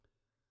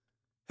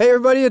Hey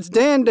everybody, it's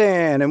Dan,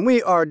 and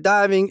we are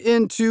diving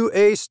into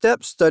a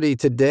step study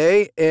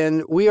today,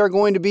 and we are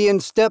going to be in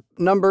step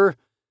number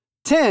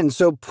 10.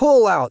 So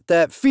pull out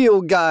that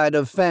field guide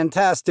of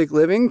fantastic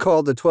living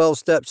called the 12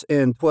 Steps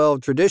and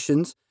 12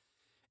 Traditions,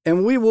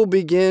 and we will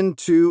begin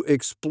to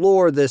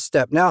explore this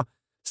step. Now,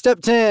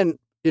 step 10,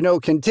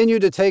 continue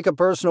to take a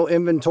personal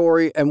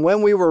inventory, and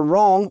when we were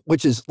wrong,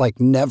 which is like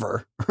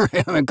never,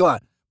 right? I mean, come on,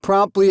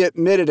 promptly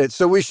admitted it.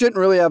 So we shouldn't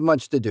really have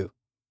much to do,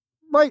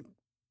 right?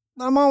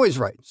 I'm always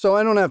right, so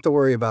I don't have to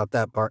worry about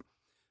that part.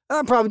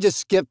 I'll probably just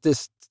skip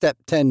this step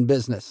 10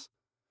 business.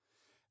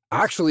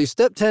 Actually,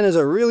 step 10 is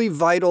a really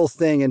vital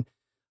thing, and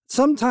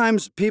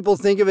sometimes people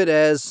think of it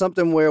as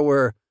something where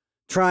we're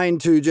trying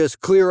to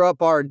just clear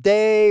up our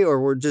day,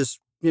 or we're just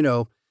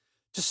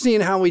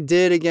seeing how we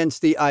did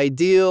against the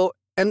ideal,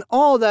 and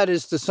all that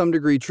is to some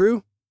degree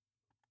true.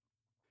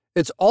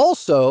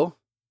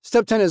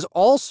 Step 10 is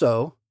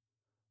also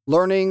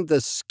learning the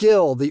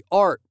skill, the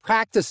art,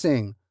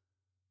 practicing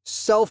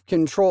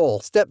self-control.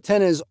 Step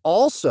 10 is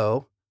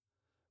also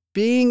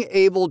being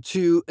able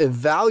to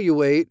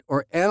evaluate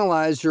or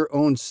analyze your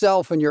own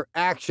self and your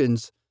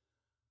actions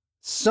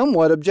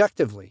somewhat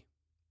objectively.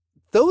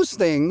 Those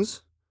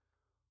things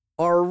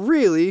are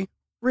really,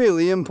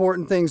 really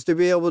important things to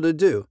be able to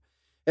do.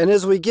 And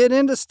as we get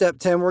into step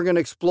 10, we're going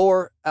to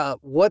explore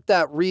what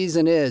that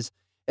reason is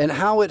and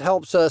how it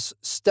helps us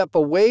step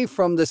away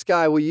from this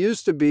guy we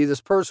used to be,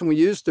 this person we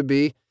used to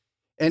be,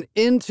 and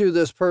into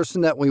this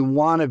person that we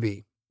want to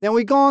be. Now,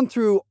 we've gone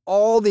through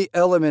all the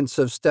elements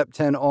of step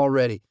 10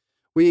 already.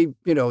 We,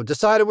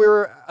 decided we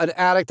were an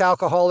addict,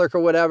 alcoholic,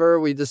 or whatever.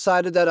 We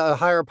decided that a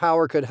higher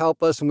power could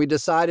help us, and we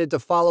decided to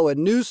follow a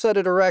new set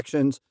of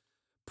directions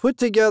put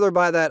together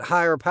by that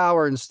higher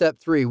power in step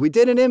 3. We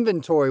did an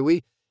inventory.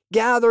 We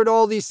gathered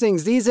all these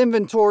things. These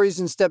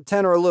inventories in step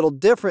 10 are a little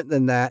different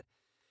than that,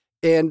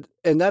 and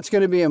that's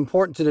going to be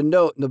important to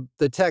note.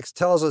 The text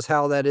tells us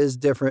how that is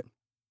different.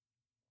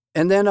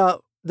 And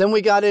then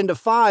we got into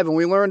 5 and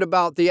we learned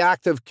about the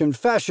act of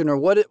confession, or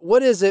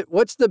what is it?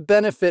 What's the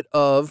benefit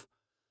of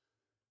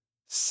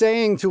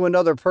saying to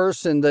another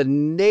person the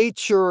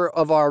nature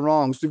of our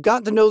wrongs? We've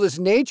gotten to know this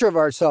nature of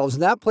ourselves,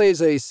 and that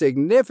plays a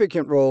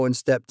significant role in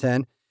step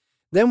 10.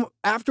 Then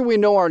after we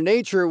know our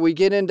nature, we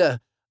get into,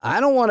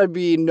 I don't want to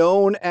be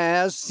known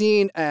as,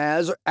 seen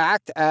as, or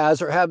act as,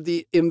 or have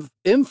the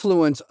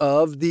influence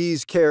of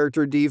these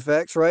character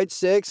defects, right?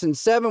 6 and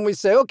 7, we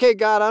say, okay,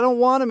 God, I don't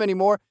want them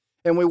anymore.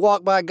 And we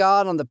walk by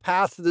God on the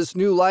path to this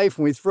new life,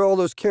 and we throw all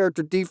those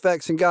character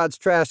defects in God's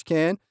trash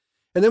can.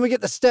 And then we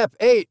get to step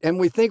 8, and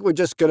we think we're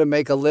just going to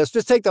make a list.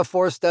 Just take the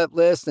 4-step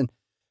list, and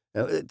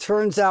it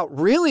turns out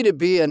really to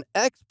be an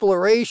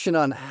exploration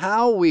on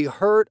how we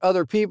hurt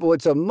other people.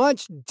 It's a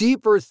much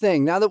deeper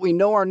thing. Now that we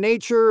know our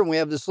nature, and we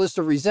have this list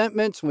of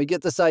resentments, and we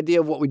get this idea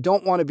of what we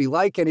don't want to be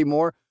like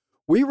anymore,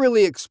 we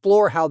really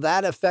explore how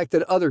that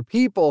affected other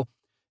people.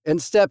 In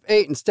step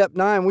 8 and step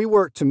 9, we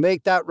work to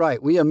make that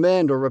right. We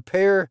amend or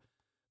repair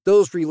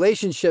those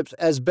relationships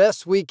as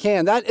best we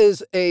can. That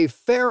is a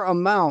fair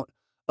amount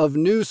of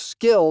new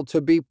skill to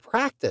be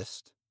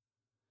practiced.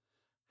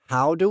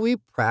 How do we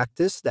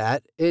practice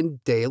that in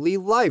daily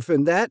life?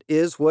 And that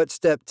is what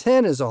step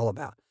 10 is all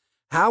about.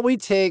 How we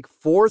take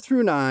 4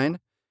 through 9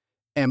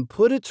 and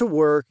put it to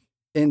work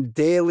in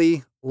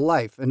daily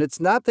life. And it's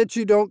not that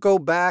you don't go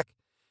back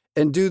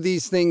and do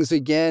these things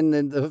again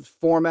in the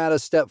format of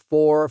step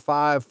 4 or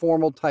 5,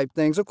 formal type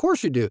things. Of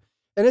course you do.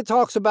 And it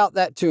talks about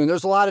that too. And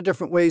there's a lot of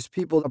different ways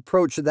people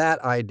approach that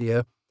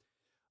idea.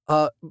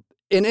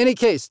 In any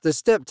case, the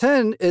step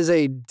 10 is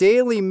a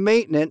daily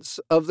maintenance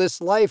of this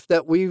life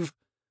that we've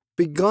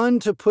begun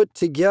to put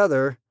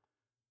together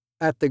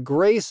at the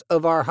grace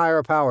of our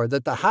higher power,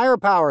 that the higher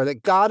power,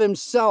 that God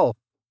himself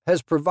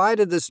has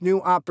provided this new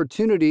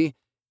opportunity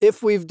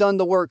if we've done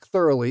the work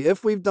thoroughly,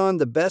 if we've done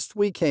the best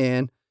we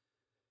can,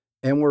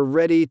 and we're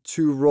ready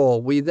to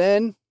roll. We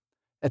then,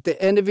 at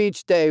the end of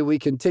each day, we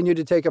continue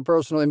to take a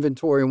personal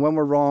inventory, and when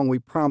we're wrong, we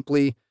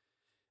promptly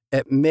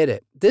admit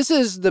it. This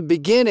is the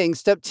beginning.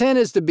 Step 10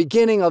 is the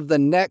beginning of the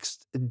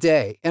next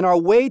day. And our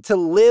way to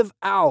live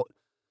out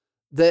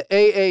the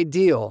AA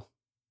deal,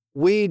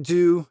 we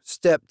do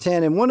step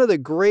 10. And one of the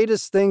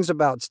greatest things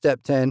about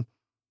step 10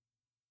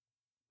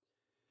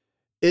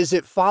 is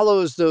it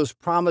follows those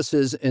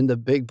promises in the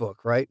big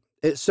book, right?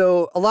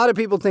 So a lot of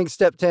people think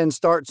step 10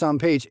 starts on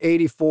page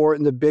 84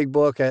 in the big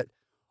book at,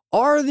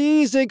 are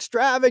these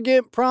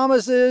extravagant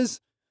promises?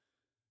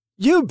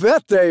 You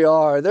bet they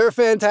are. They're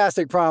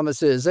fantastic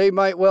promises. They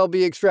might well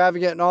be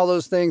extravagant and all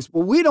those things.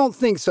 Well, we don't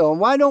think so.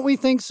 And why don't we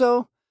think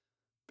so?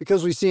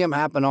 Because we see them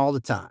happen all the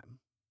time.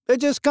 They're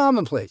just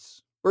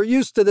commonplace. We're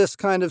used to this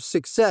kind of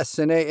success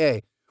in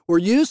AA. We're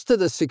used to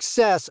the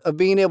success of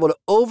being able to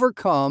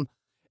overcome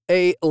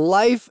a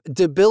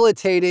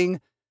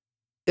life-debilitating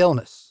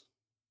illness.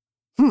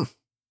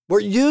 We're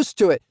used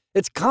to it.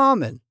 It's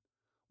common.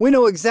 We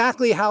know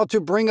exactly how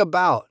to bring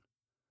about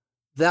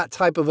that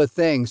type of a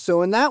thing.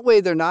 So in that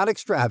way, they're not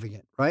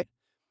extravagant, right?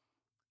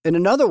 In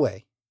another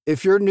way,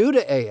 if you're new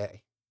to AA,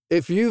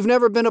 If you've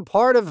never been a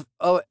part of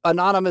an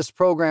anonymous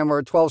program or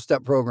a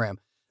 12-step program,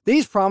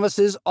 these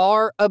promises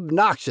are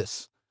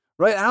obnoxious,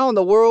 right? How in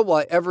the world will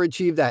I ever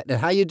achieve that?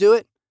 And how you do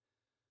it?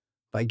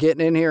 By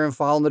getting in here and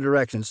following the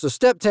directions. So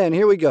step 10,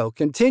 here we go.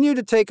 Continue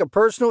to take a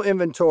personal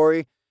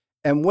inventory,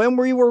 and when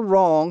we were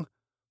wrong,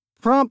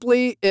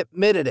 promptly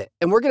admitted it.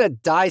 And we're going to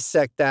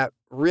dissect that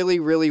really,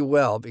 really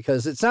well,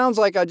 because it sounds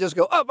like I just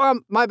go, oh,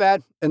 my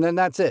bad, and then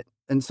that's it.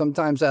 And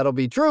sometimes that'll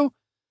be true.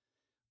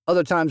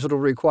 Other times it'll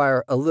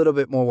require a little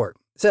bit more work.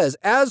 It says,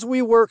 as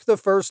we work the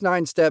first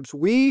 9 steps,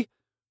 we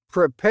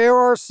prepare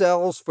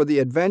ourselves for the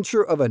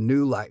adventure of a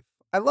new life.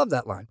 I love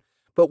that line.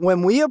 But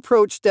when we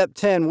approach step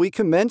 10, we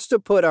commence to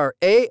put our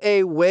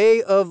AA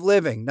way of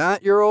living,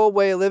 not your old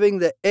way of living,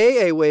 the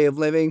AA way of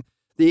living,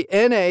 the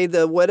NA,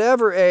 the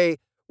whatever A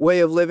way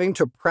of living,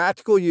 to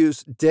practical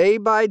use day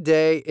by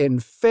day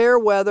in fair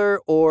weather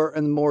or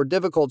in more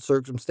difficult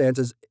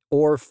circumstances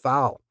or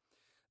foul.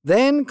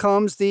 Then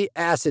comes the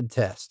acid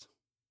test.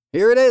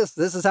 Here it is.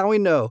 This is how we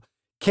know.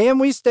 Can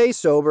we stay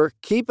sober,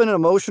 keep an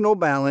emotional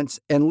balance,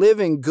 and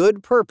live in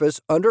good purpose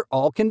under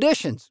all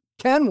conditions?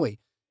 Can we?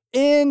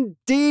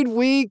 Indeed,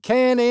 we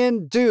can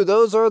and do.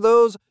 Those are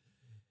those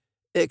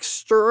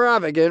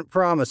extravagant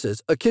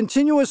promises. A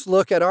continuous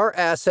look at our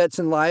assets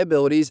and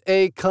liabilities,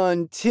 a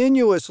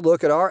continuous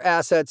look at our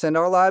assets and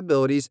our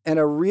liabilities, and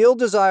a real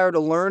desire to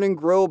learn and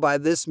grow by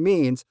this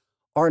means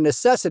are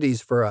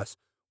necessities for us.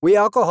 We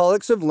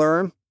alcoholics have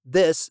learned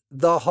this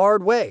the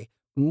hard way.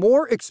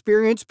 More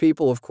experienced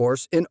people, of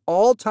course, in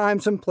all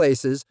times and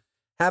places,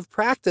 have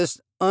practiced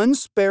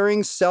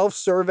unsparing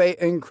self-survey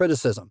and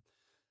criticism.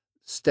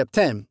 Step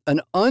 10,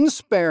 an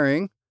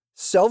unsparing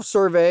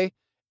self-survey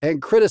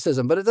and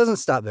criticism, but it doesn't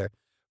stop there.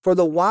 For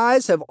the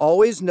wise have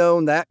always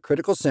known that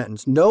critical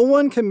sentence. No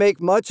one can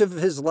make much of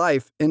his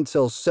life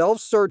until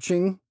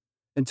self-searching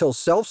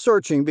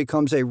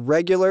becomes a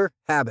regular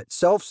habit.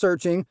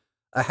 Self-searching,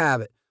 a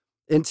habit.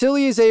 Until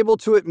he is able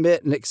to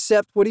admit and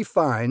accept what he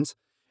finds,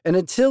 and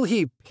until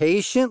he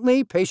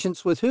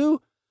patience with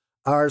who?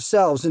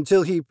 Ourselves.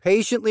 Until he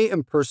patiently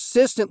and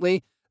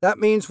persistently, that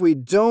means we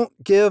don't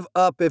give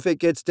up if it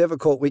gets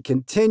difficult. We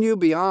continue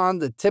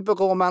beyond the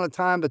typical amount of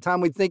time, the time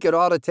we think it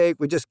ought to take.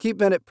 We just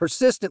keep in it,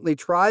 persistently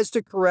tries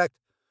to correct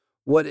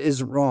what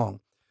is wrong.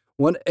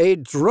 When a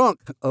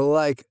drunk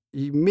like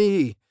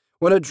me,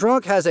 when a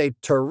drunk has a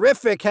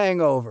terrific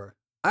hangover,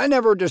 I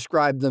never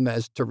described them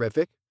as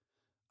terrific.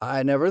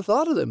 I never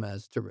thought of them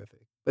as terrific.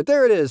 But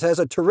there it is, has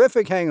a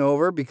terrific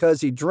hangover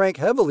because he drank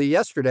heavily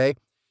yesterday.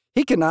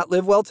 He cannot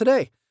live well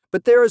today.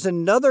 But there is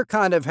another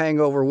kind of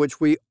hangover which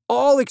we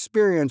all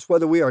experience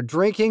whether we are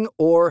drinking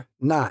or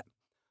not.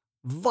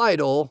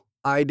 Vital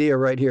idea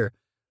right here.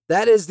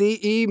 That is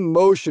the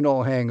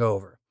emotional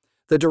hangover.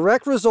 The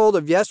direct result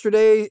of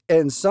yesterday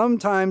and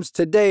sometimes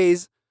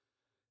today's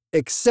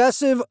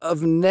excessive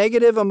of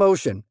negative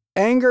emotion,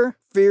 anger,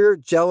 fear,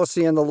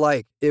 jealousy, and the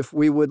like. If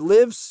we would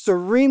live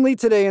serenely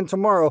today and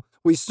tomorrow,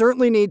 we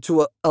certainly need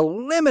to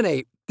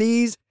eliminate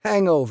these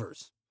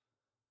hangovers.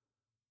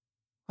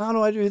 How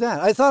do I do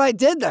that? I thought I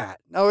did that.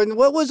 Now, and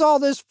what was all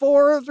this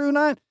 4 through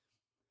 9?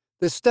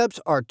 The steps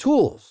are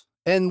tools,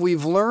 and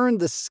we've learned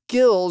the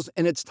skills,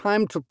 and it's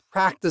time to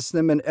practice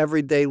them in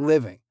everyday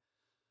living.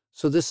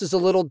 So this is a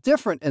little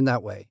different in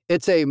that way.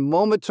 It's a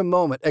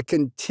moment-to-moment, a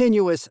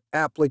continuous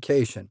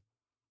application.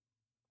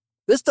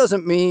 This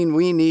doesn't mean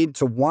we need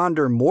to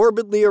wander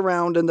morbidly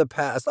around in the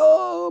past.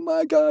 Oh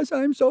my gosh,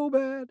 I'm so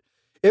bad.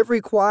 It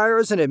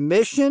requires an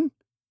admission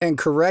and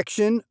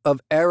correction of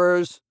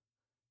errors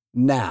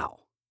now.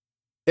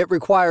 It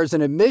requires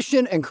an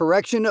admission and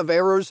correction of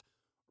errors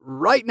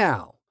right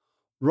now.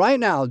 Right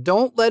now.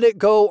 Don't let it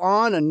go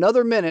on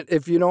another minute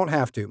if you don't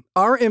have to.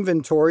 Our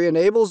inventory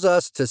enables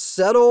us to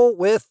settle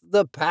with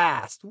the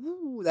past.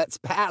 Ooh, that's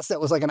past. That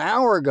was like an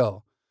hour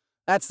ago.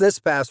 That's this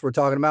past we're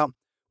talking about.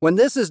 When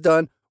this is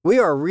done, we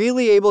are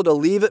really able to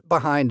leave it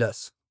behind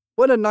us.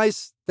 What a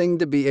nice thing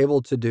to be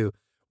able to do.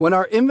 When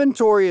our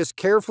inventory is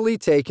carefully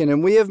taken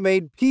and we have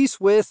made peace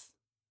with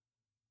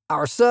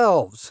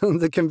ourselves,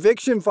 the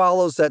conviction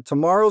follows that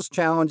tomorrow's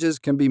challenges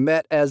can be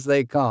met as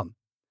they come.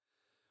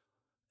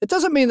 It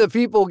doesn't mean that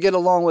people get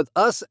along with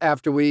us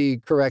after we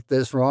correct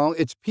this wrong.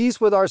 It's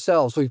peace with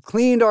ourselves. We've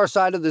cleaned our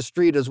side of the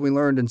street, as we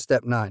learned in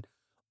step 9.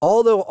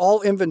 Although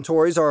all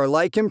inventories are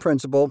alike in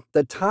principle,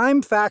 the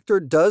time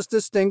factor does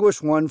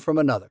distinguish one from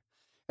another.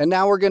 And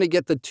now we're going to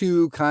get the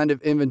 2 kind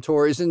of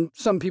inventories, and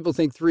some people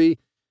think 3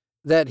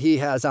 that he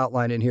has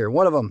outlined in here.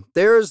 One of them,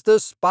 there's the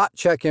spot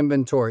check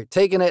inventory,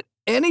 taken at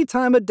any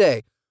time of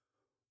day,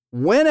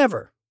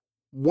 whenever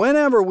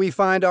we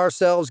find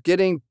ourselves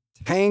getting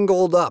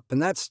tangled up, and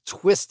that's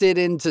twisted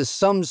into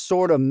some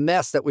sort of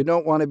mess that we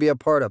don't want to be a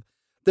part of.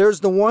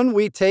 There's the one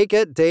we take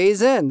at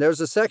day's end.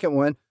 There's a second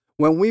one,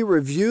 when we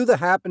review the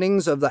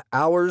happenings of the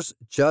hours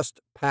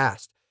just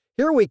past.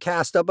 Here we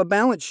cast up a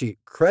balance sheet,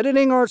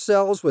 crediting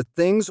ourselves with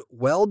things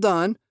well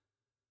done.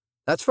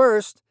 That's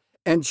first.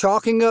 And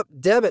chalking up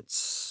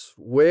debits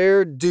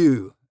where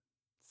due.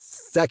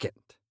 Second.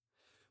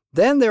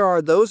 Then there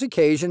are those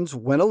occasions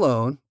when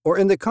alone or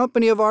in the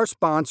company of our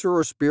sponsor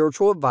or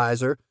spiritual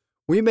advisor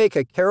We make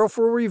a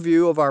careful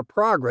review of our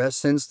progress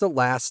since the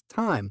last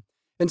time.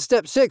 In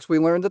step 6, we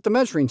learned that the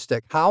measuring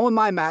stick. How am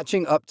I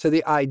matching up to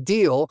the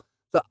ideal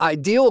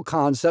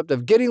concept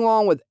of getting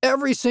along with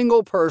every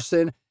single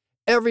person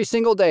every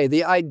single day,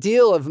 the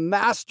ideal of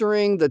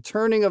mastering the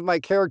turning of my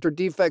character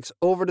defects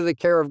over to the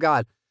care of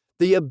God,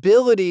 the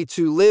ability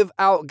to live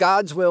out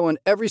God's will in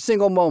every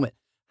single moment.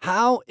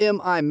 How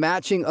am I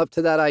matching up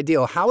to that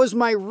ideal? How is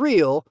my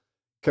real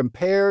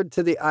compared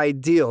to the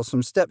ideal?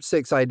 Some step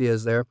 6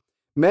 ideas there.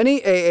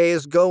 Many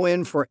AAs go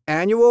in for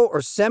annual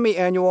or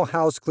semi-annual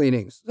house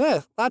cleanings.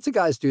 Lots of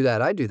guys do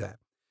that. I do that.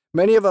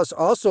 Many of us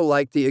also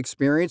like the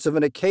experience of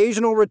an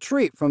occasional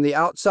retreat from the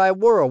outside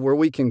world where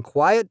we can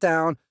quiet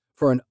down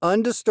for an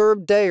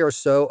undisturbed day or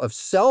so of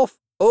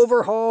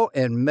self-overhaul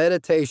and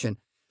meditation.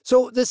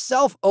 So this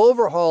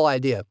self-overhaul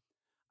idea,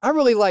 I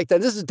really like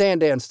that. This is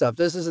Dan stuff.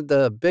 This isn't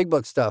the big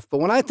book stuff. But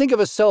when I think of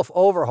a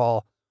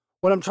self-overhaul,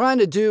 what I'm trying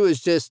to do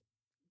is just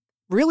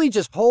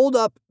hold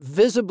up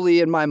visibly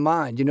in my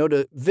mind,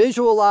 to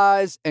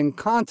visualize and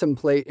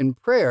contemplate in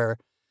prayer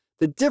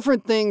the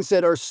different things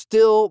that are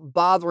still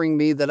bothering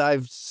me that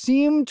I've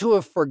seemed to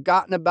have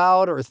forgotten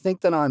about or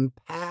think that I'm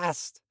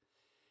past.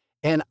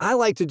 And I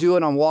like to do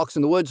it on walks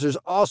in the woods. There's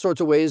all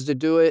sorts of ways to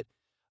do it.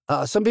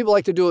 Some people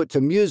like to do it to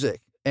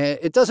music, and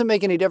it doesn't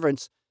make any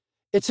difference.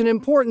 It's an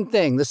important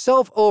thing. The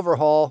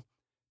self-overhaul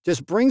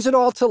just brings it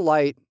all to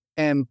light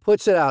and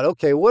puts it out.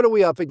 Okay, what are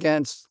we up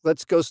against?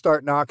 Let's go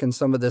start knocking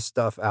some of this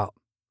stuff out.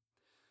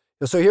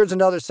 So here's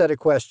another set of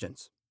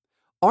questions.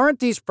 Aren't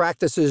these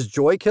practices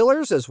joy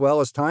killers as well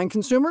as time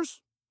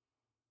consumers?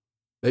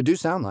 They do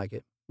sound like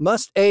it.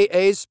 Must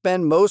AAs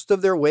spend most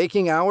of their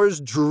waking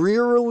hours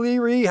drearily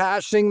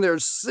rehashing their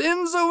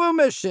sins of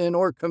omission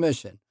or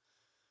commission?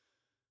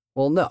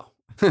 Well, no.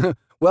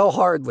 Well,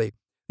 hardly.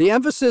 The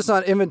emphasis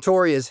on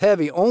inventory is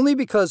heavy only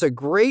because a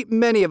great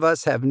many of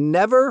us have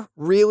never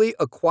really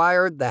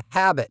acquired the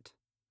habit.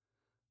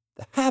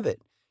 The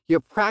habit. You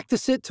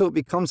practice it till it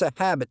becomes a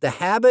habit. The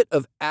habit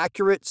of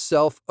accurate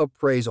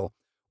self-appraisal.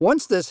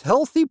 Once this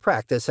healthy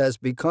practice has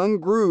become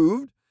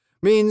grooved,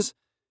 means,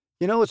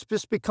 it's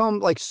just become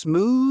like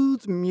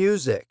smooth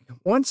music.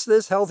 Once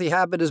this healthy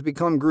habit has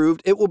become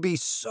grooved, it will be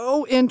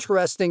so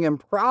interesting and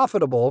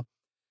profitable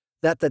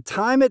that the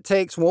time it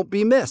takes won't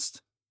be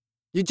missed.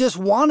 You just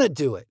want to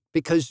do it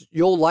because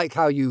you'll like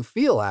how you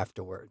feel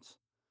afterwards,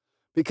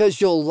 because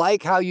you'll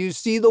like how you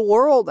see the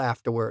world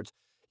afterwards.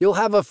 You'll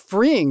have a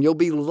freeing, you'll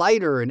be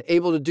lighter and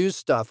able to do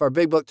stuff. Our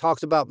big book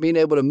talks about being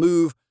able to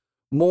move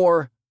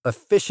more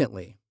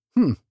efficiently.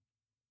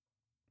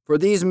 For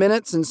these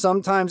minutes and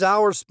sometimes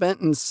hours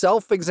spent in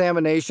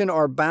self-examination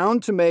are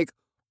bound to make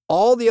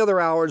all the other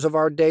hours of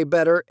our day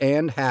better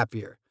and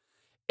happier.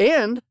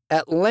 And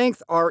at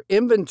length, our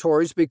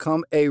inventories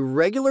become a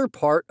regular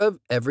part of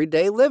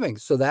everyday living.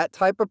 So that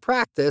type of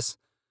practice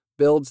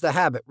builds the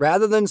habit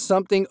rather than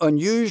something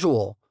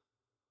unusual.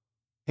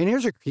 And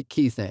here's a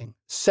key thing,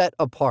 set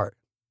apart,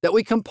 that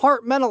we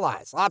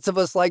compartmentalize. Lots of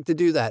us like to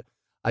do that.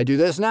 I do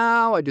this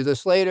now, I do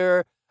this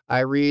later. I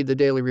read the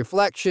daily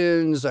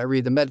reflections, I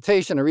read the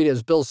meditation, I read it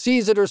as Bill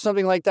sees it or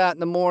something like that in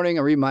the morning.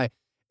 I read my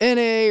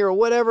NA or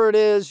whatever it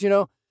is,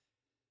 And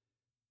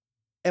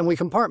we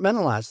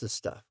compartmentalize this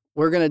stuff.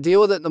 We're going to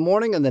deal with it in the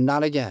morning and then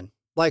not again.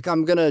 Like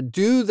I'm going to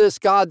do this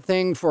God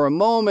thing for a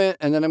moment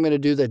and then I'm going to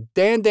do the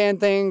Dan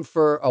thing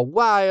for a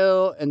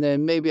while and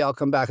then maybe I'll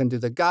come back and do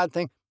the God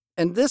thing.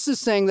 And this is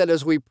saying that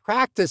as we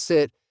practice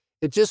it,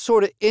 it just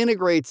sort of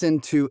integrates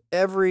into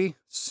every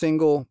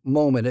single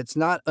moment. It's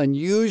not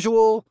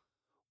unusual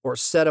or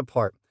set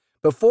apart.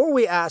 Before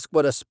we ask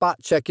what a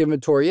spot check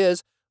inventory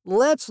is,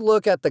 let's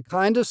look at the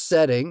kind of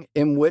setting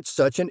in which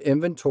such an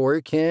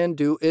inventory can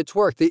do its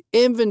work. The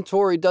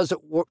inventory does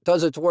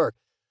its work.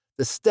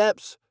 The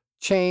steps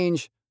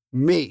change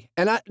me.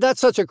 And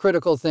that's such a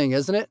critical thing,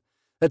 isn't it?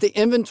 That the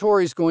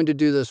inventory is going to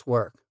do this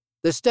work.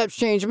 The steps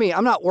change me.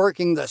 I'm not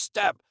working the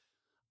step.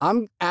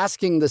 I'm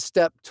asking the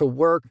step to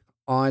work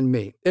on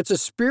me. It's a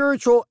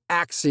spiritual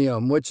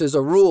axiom, which is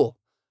a rule.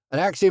 An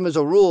axiom is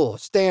a rule, a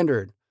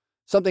standard,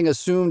 something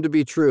assumed to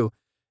be true.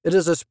 It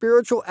is a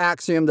spiritual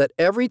axiom that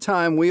every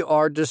time we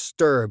are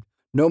disturbed,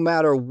 no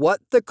matter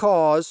what the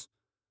cause,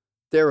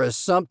 there is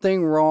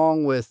something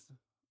wrong with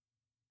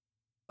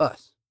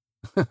us.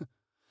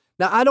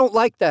 Now, I don't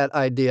like that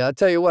idea. I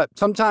tell you what,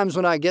 sometimes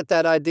when I get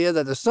that idea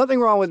that there's something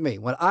wrong with me,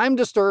 when I'm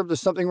disturbed,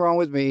 there's something wrong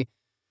with me,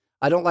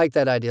 I don't like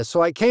that idea.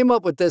 So I came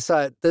up with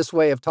this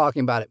way of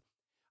talking about it.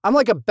 I'm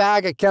like a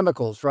bag of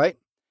chemicals, right?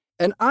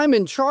 And I'm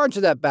in charge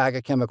of that bag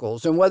of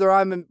chemicals. And whether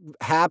I'm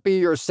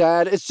happy or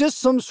sad, it's just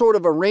some sort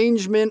of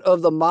arrangement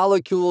of the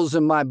molecules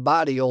in my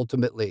body,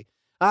 ultimately.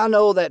 I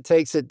know that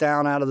takes it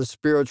down out of the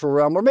spiritual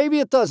realm, or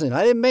maybe it doesn't.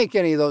 I didn't make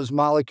any of those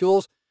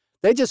molecules.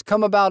 They just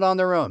come about on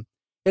their own.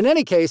 In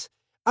any case,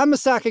 I'm a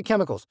sack of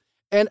chemicals,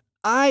 and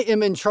I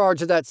am in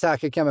charge of that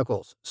sack of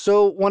chemicals.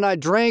 So when I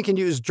drank and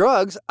used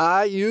drugs,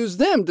 I use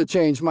them to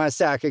change my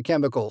sack of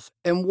chemicals.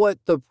 And what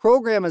the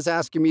program is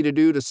asking me to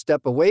do to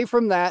step away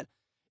from that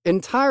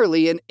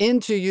entirely and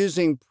into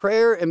using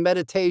prayer and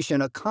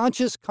meditation, a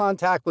conscious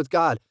contact with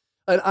God,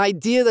 an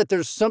idea that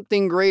there's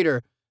something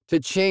greater to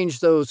change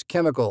those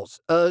chemicals.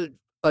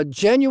 A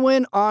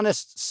genuine,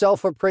 honest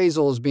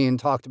self-appraisal is being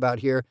talked about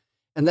here,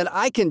 and that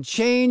I can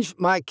change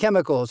my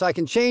chemicals. I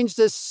can change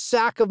this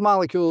sack of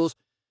molecules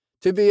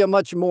to be a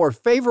much more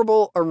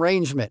favorable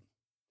arrangement.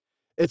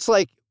 It's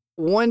like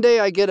one day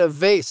I get a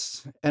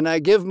vase and I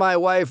give my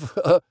wife,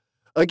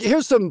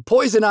 here's some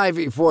poison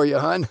ivy for you,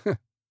 hon,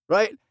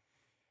 right?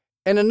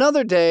 And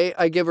another day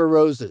I give her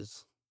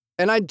roses.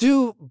 And I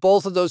do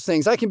both of those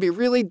things. I can be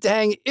really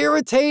dang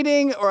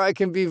irritating or I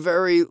can be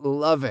very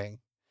loving.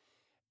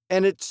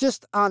 And it's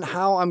just on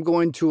how I'm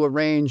going to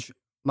arrange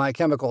my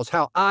chemicals,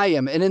 how I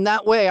am. And in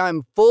that way,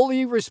 I'm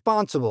fully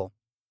responsible.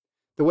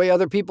 The way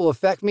other people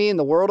affect me and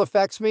the world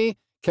affects me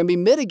can be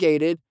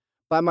mitigated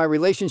by my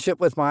relationship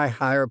with my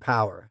higher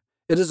power.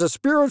 It is a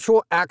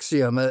spiritual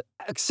axiom, an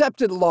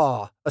accepted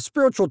law, a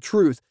spiritual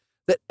truth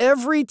that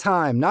every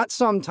time, not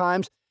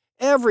sometimes,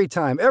 every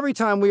time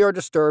we are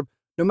disturbed,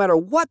 no matter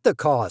what the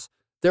cause,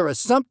 there is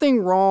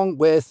something wrong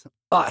with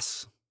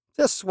us.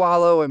 Just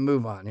swallow and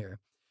move on here.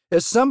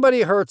 If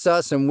somebody hurts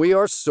us and we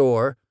are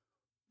sore,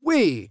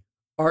 we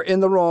are in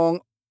the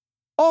wrong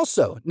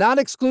also, not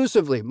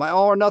exclusively. My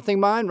all or nothing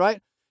mind,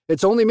 right?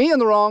 It's only me in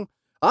the wrong.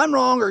 I'm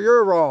wrong or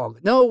you're wrong.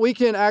 No, we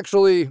can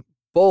actually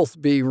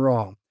both be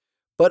wrong.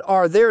 But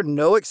are there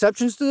no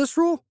exceptions to this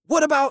rule?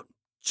 What about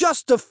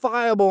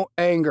justifiable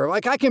anger?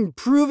 Like I can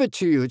prove it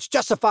to you. It's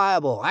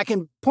justifiable. I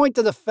can point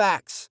to the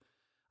facts.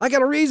 I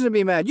got a reason to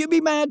be mad. You'd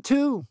be mad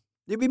too.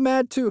 You'd be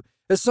mad too.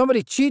 If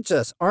somebody cheats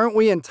us, aren't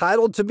we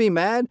entitled to be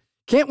mad?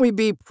 Can't we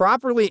be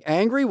properly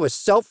angry with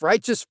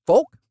self-righteous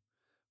folk?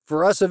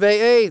 For us of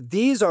AA,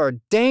 these are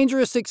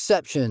dangerous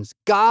exceptions.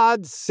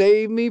 God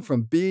save me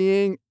from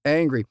being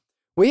angry.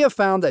 We have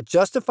found that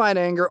justified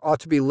anger ought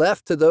to be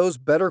left to those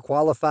better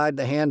qualified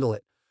to handle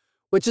it,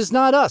 which is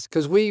not us,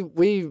 because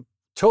we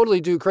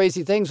totally do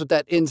crazy things with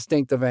that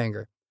instinct of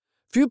anger.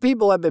 Few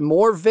people have been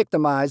more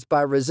victimized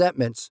by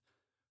resentments.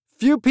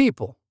 Few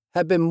people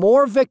have been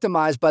more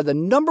victimized by the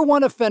number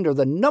one offender,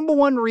 the number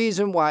one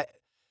reason why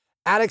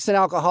addicts and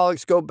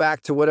alcoholics go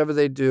back to whatever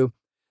they do,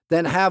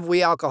 than have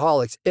we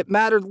alcoholics. It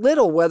mattered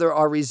little whether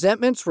our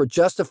resentments were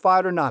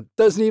justified or not.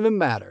 Doesn't even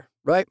matter,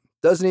 right?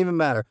 Doesn't even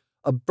matter.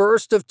 A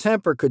burst of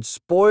temper could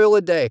spoil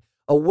a day.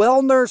 A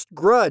well-nursed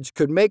grudge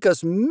could make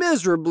us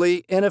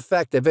miserably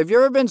ineffective. Have you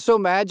ever been so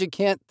mad you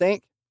can't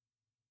think?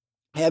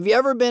 Have you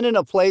ever been in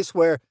a place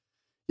where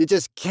you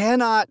just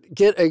cannot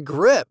get a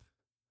grip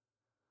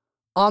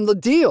on the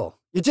deal?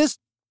 You're just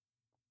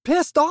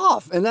pissed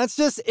off, and that's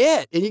just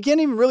it. And you can't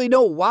even really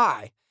know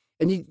why.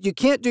 And you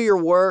can't do your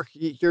work.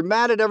 You're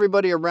mad at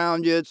everybody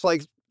around you. It's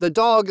like the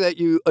dog that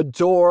you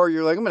adore.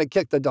 You're like, I'm going to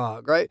kick the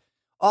dog, right?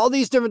 All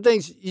these different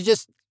things. You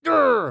just,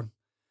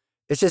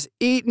 it's just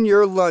eating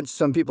your lunch,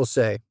 some people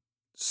say.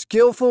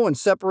 Skillful in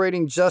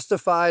separating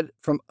justified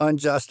from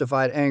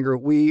unjustified anger,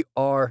 we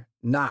are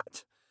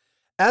not.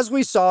 As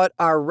we saw it,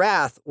 our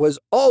wrath was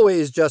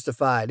always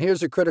justified.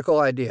 Here's a critical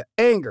idea.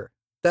 Anger,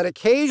 that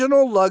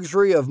occasional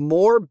luxury of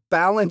more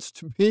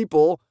balanced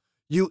people,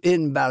 you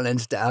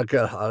imbalanced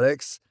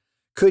alcoholics,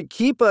 could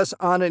keep us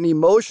on an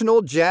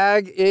emotional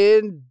jag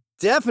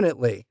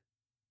indefinitely.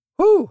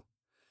 Whew.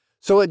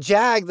 So a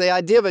jag, the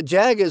idea of a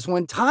jag is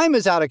when time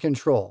is out of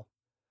control.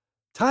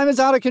 Time is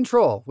out of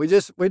control. We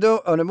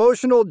don't, an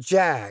emotional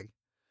jag.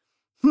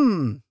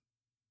 You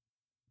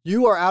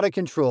are out of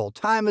control.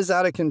 Time is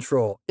out of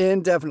control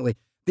indefinitely.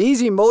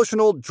 These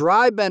emotional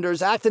dry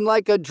benders acting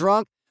like a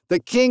drunk, the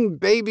king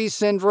baby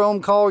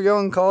syndrome, Carl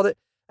Jung called it,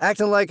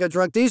 acting like a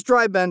drunk. These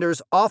dry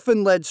benders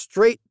often led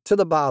straight to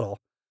the bottle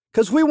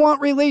because we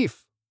want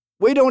relief.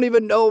 We don't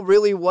even know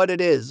really what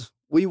it is.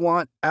 We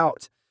want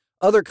out.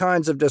 Other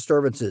kinds of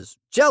disturbances,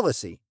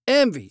 jealousy,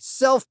 envy,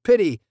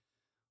 self-pity,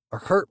 or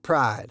hurt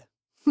pride.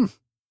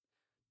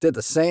 Did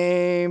the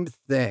same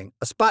thing.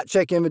 A spot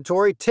check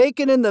inventory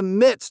taken in the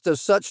midst of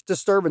such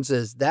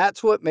disturbances,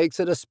 that's what makes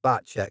it a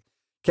spot check,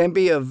 can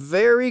be a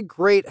very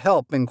great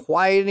help in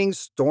quieting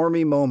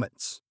stormy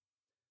moments.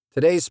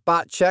 Today's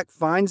spot check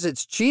finds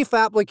its chief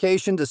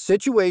application to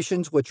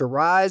situations which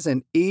arise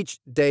in each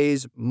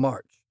day's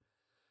march.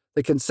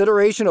 The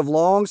consideration of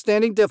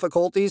long-standing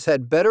difficulties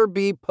had better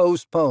be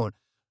postponed.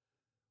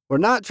 We're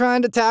not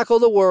trying to tackle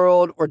the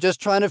world. We're just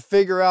trying to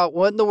figure out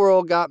what in the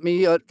world got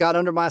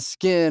under my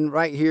skin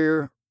right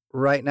here,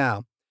 right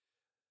now.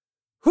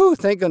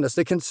 Thank goodness.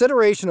 The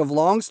consideration of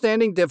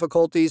long-standing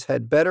difficulties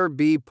had better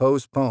be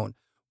postponed,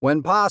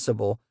 when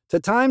possible, to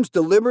times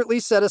deliberately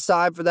set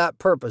aside for that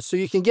purpose, so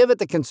you can give it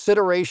the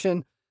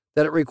consideration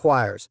that it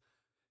requires.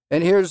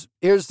 And here's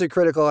the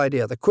critical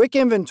idea. The quick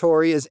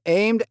inventory is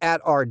aimed at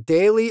our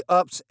daily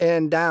ups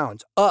and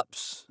downs,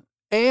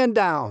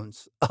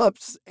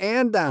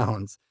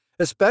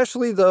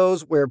 especially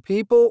those where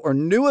people or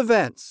new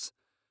events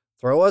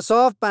throw us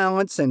off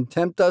balance and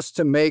tempt us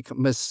to make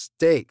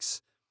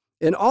mistakes.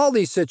 In all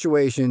these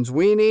situations,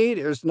 we need,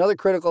 here's another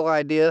critical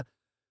idea,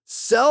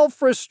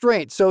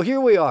 self-restraint. So here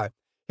we are.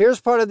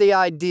 Here's part of the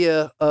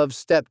idea of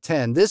step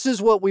 10. This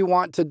is what we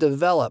want to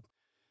develop.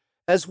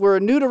 As we're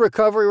new to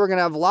recovery, we're going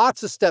to have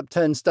lots of step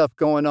 10 stuff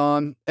going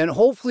on. And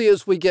hopefully,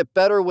 as we get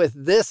better with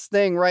this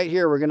thing right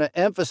here, we're going to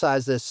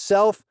emphasize this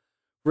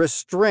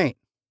self-restraint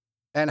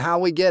and how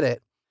we get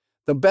it.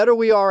 The better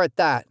we are at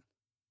that,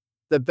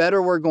 the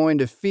better we're going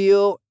to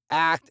feel,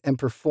 act, and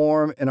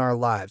perform in our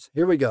lives.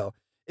 Here we go.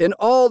 In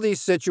all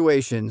these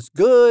situations,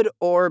 good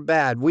or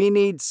bad, we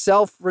need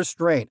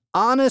self-restraint,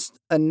 honest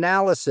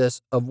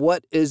analysis of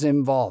what is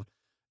involved,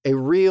 a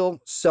real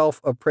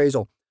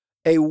self-appraisal,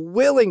 a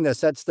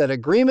willingness, that's that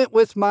agreement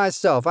with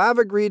myself. I've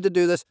agreed to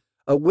do this,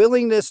 a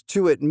willingness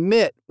to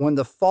admit when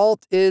the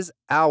fault is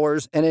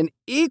ours, and an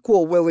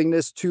equal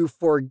willingness to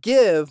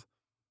forgive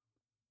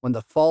when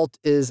the fault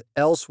is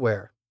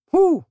elsewhere.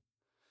 Whew.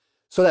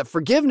 So that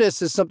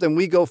forgiveness is something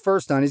we go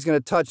first on. He's going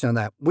to touch on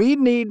that. We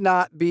need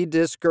not be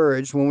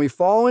discouraged when we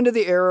fall into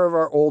the error of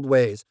our old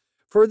ways,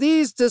 for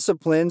these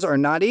disciplines are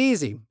not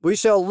easy. We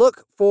shall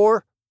look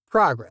for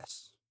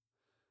progress,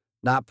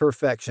 not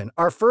perfection.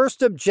 Our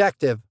first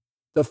objective,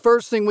 the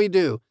first thing we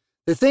do,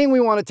 the thing we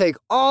want to take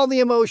all the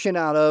emotion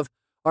out of,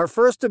 our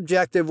first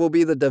objective will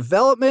be the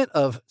development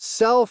of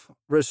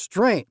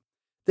self-restraint.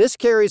 This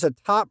carries a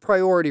top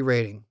priority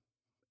rating.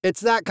 It's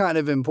that kind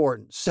of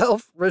important,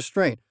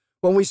 self-restraint.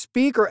 When we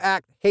speak or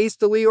act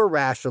hastily or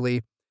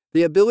rashly,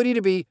 the ability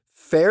to be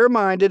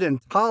fair-minded and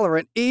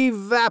tolerant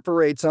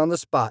evaporates on the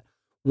spot.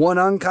 One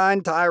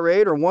unkind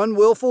tirade or one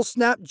willful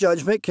snap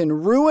judgment can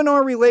ruin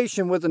our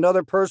relation with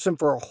another person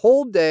for a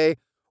whole day,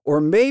 or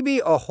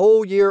maybe a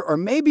whole year, or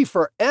maybe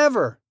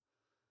forever.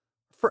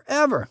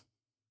 Forever.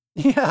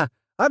 Yeah,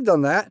 I've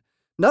done that.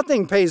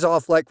 Nothing pays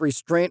off like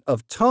restraint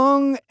of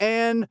tongue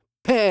and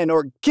pen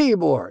or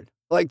keyboard.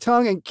 Like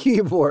tongue and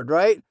keyboard,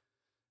 right?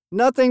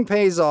 Nothing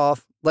pays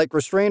off like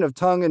restraint of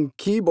tongue and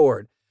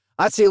keyboard.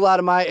 I see a lot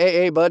of my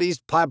AA buddies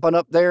popping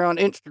up there on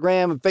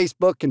Instagram and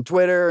Facebook and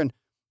Twitter, and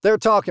they're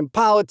talking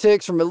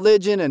politics and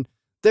religion, and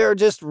they're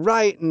just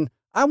right. And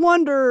I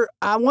wonder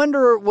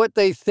what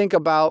they think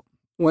about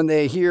when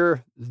they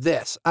hear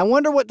this. I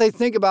wonder what they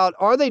think about,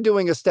 are they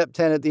doing a step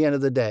 10 at the end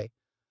of the day?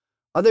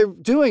 Are they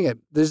doing it?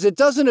 Because it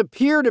doesn't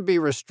appear to be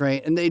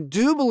restraint, and they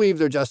do believe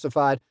they're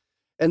justified,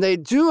 and they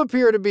do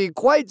appear to be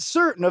quite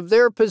certain of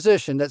their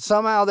position, that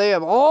somehow they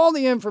have all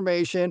the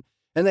information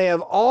and they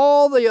have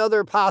all the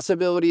other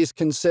possibilities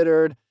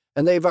considered,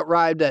 and they've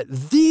arrived at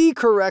the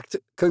correct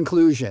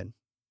conclusion.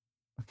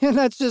 And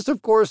that's just,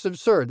 of course,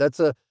 absurd. That's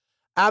an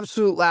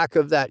absolute lack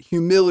of that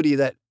humility,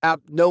 that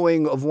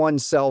knowing of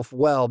oneself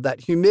well,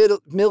 that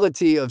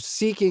humility of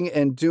seeking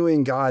and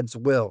doing God's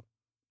will.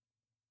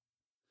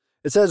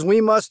 It says we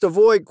must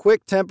avoid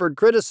quick-tempered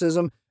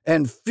criticism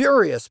and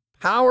furious,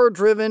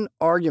 power-driven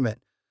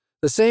argument.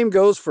 The same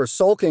goes for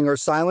sulking or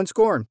silent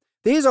scorn.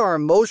 These are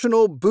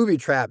emotional booby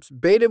traps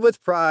baited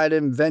with pride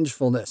and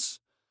vengefulness.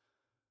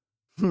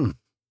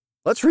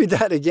 Let's read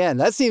that again.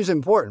 That seems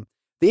important.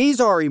 These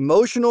are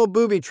emotional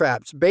booby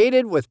traps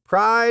baited with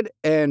pride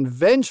and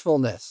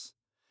vengefulness.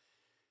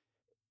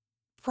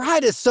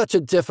 Pride is such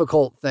a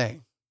difficult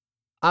thing.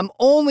 I'm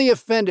only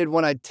offended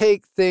when I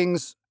take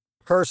things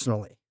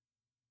personally.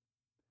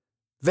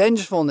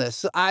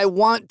 Vengefulness, I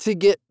want to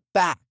get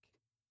back.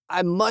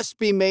 I must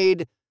be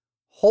made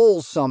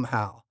whole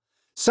somehow.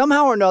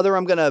 Somehow or another,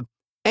 I'm going to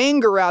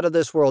anger out of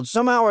this world.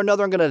 Somehow or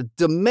another, I'm going to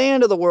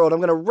demand of the world. I'm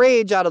going to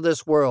rage out of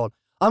this world.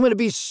 I'm going to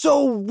be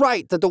so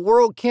right that the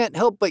world can't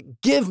help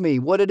but give me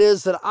what it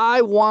is that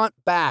I want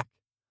back.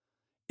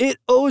 It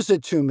owes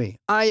it to me.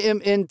 I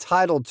am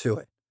entitled to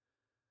it.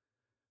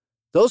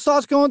 Those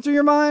thoughts going through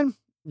your mind,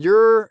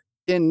 you're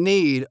in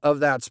need of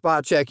that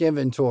spot check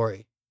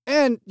inventory.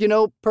 And,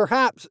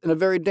 perhaps in a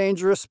very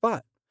dangerous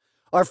spot.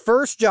 Our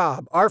first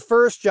objective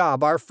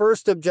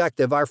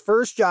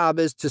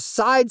is to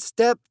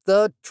sidestep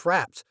the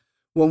traps.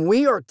 When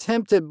we are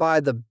tempted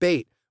by the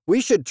bait, we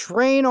should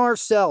train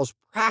ourselves,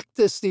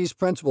 practice these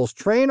principles,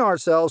 train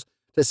ourselves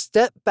to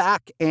step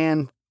back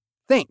and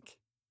think.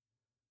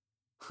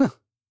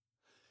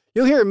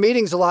 You'll hear in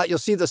meetings a lot, you'll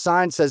see the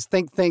sign says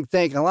think, think,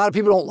 think. And a lot of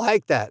people don't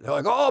like that. They're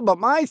like, oh, but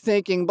my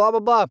thinking, blah, blah,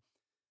 blah.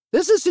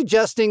 This is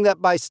suggesting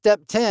that by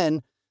step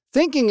 10,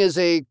 thinking is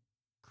a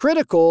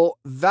critical,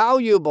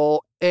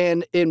 valuable,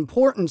 and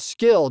important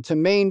skill to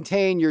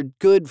maintain your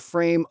good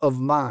frame of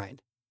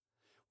mind.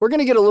 We're going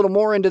to get a little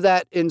more into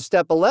that in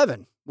step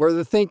 11, where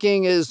the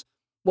thinking is,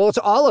 it's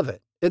all of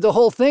it. The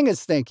whole thing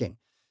is thinking.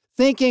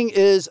 Thinking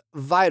is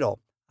vital.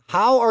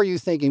 How are you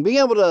thinking? Being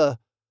able to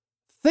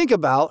think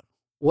about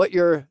what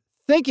you're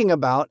thinking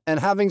about and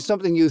having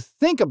something you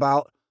think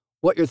about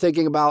what you're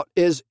thinking about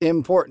is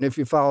important if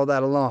you follow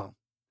that along.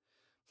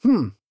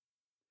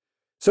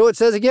 So it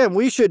says again,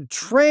 we should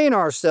train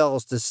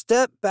ourselves to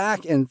step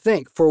back and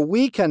think, for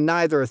we can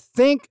neither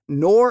think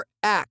nor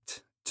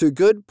act to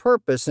good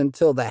purpose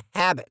until we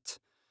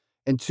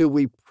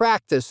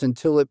practice,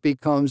 until it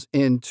becomes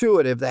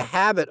intuitive. The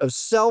habit of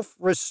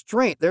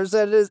self-restraint,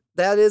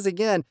 that is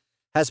again,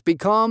 has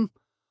become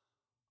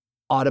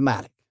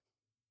automatic.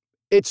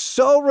 It's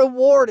so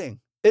rewarding.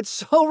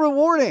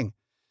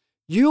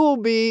 You will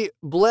be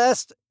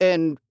blessed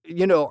and,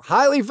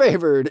 highly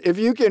favored if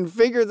you can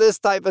figure this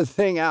type of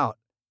thing out.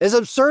 As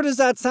absurd as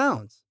that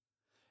sounds,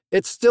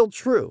 it's still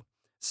true.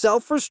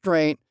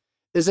 Self-restraint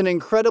is an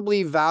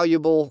incredibly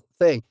valuable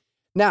thing.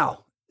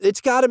 Now, it's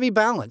got to be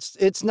balanced.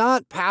 It's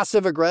not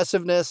passive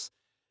aggressiveness.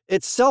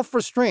 It's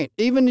self-restraint.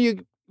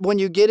 Even when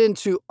you get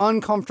into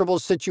uncomfortable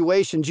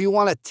situations, you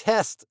want to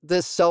test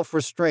this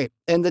self-restraint.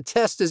 And the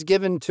test is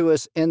given to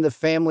us in the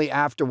family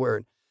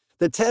afterward.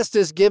 The test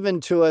is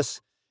given to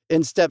us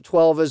in step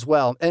 12 as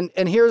well. And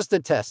here's the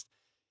test.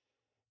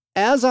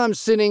 As I'm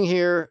sitting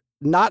here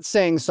not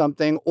saying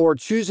something or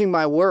choosing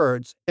my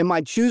words, am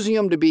I choosing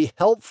them to be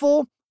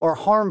helpful or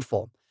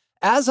harmful?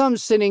 As I'm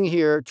sitting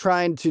here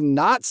trying to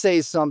not say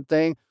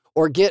something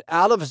or get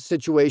out of a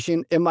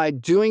situation, am I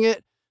doing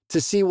it to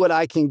see what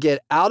I can get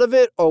out of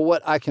it or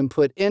what I can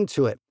put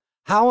into it?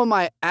 How am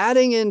I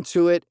adding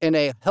into it in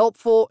a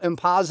helpful and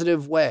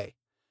positive way?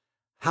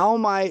 How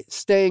am I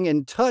staying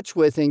in touch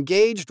with,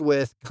 engaged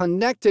with,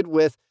 connected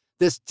with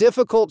this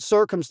difficult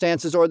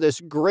circumstances or this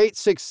great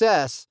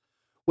success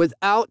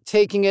without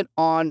taking it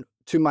on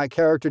to my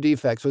character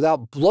defects,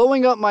 without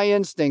blowing up my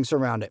instincts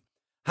around it?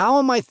 How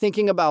am I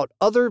thinking about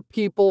other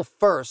people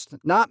first,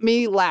 not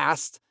me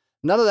last?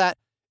 None of that.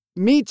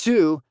 Me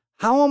too.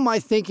 How am I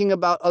thinking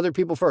about other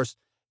people first?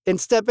 In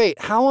step 8,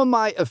 how am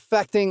I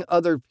affecting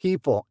other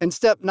people? In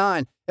step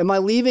 9, am I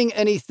leaving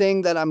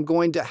anything that I'm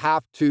going to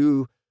have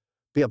to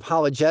be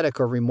apologetic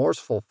or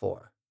remorseful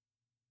for?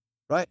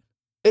 Right?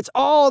 It's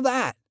all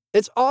that.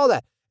 It's all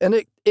that. And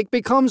it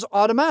becomes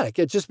automatic.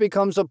 It just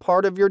becomes a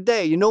part of your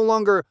day. You no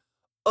longer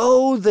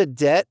owe the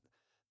debt.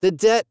 The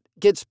debt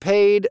gets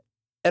paid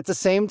at the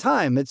same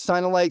time. It's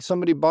kind of like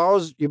you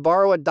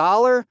borrow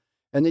 $1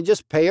 and then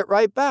just pay it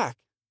right back.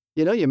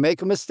 You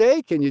make a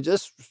mistake and you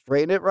just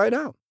straighten it right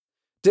out.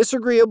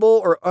 Disagreeable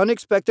or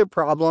unexpected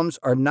problems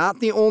are not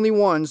the only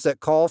ones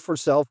that call for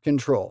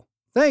self-control.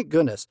 Thank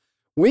goodness.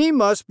 We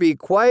must be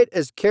quite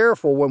as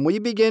careful when we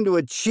begin to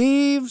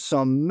achieve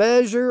some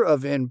measure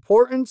of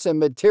importance and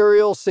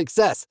material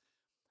success.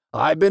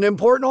 I've been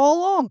important all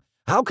along.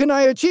 How can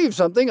I achieve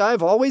something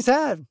I've always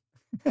had?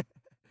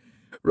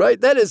 Right?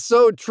 That is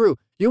so true.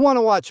 You want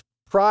to watch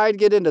pride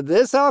get into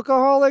this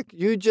alcoholic?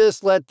 You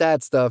just let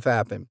that stuff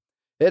happen.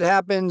 It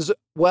happens,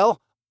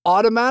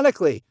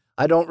 automatically.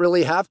 I don't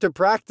really have to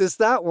practice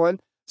that one.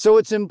 So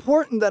it's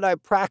important that I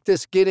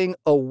practice getting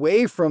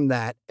away from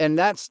that. And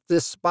that's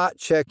this spot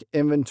check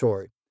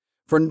inventory.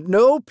 For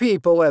no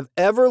people have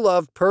ever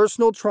loved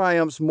personal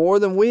triumphs more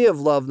than we have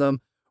loved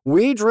them.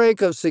 We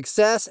drank of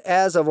success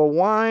as of a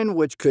wine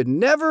which could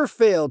never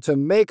fail to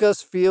make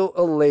us feel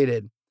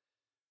elated.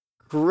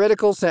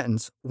 Critical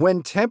sentence.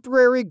 When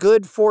temporary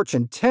good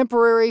fortune,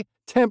 temporary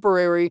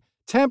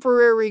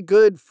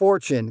good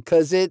fortune,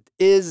 because it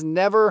is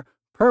never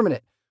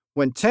permanent.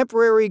 When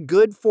temporary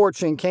good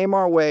fortune came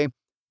our way,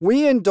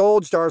 we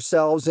indulged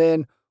ourselves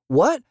in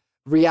what?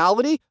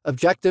 Reality?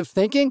 Objective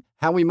thinking?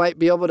 How we might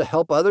be able to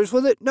help others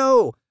with it?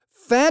 No.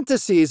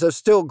 Fantasies of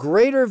still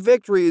greater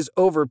victories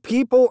over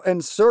people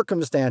and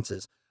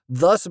circumstances,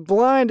 thus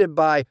blinded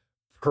by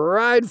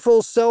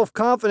prideful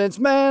self-confidence.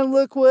 Man,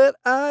 look what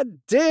I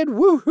did.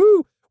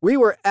 Woohoo! We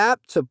were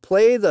apt to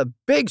play the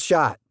big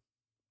shot.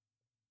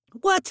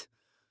 What?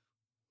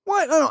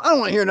 I don't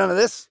want to hear none of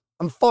this.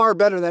 I'm far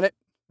better than it.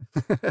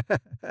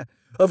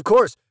 Of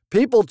course,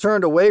 people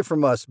turned away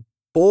from us,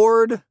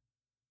 bored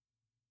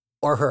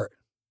or hurt.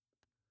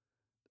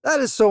 That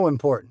is so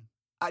important.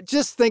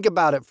 Just think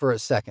about it for a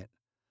second.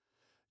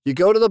 You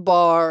go to the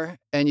bar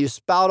and you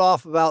spout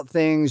off about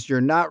things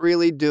you're not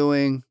really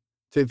doing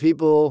to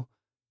people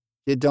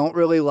you don't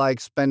really like,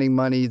 spending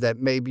money that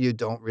maybe you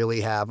don't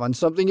really have on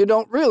something you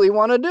don't really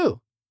want to do.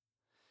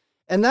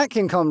 And that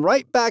can come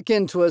right back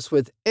into us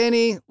with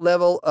any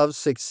level of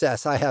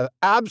success. I have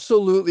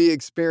absolutely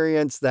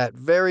experienced that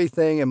very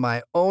thing in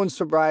my own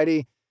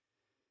sobriety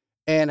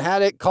and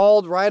had it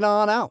called right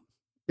on out.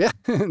 Yeah,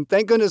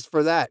 thank goodness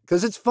for that.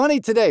 Because it's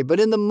funny today, but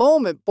in the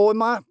moment, boy,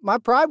 my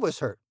pride was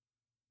hurt.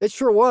 It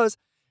sure was.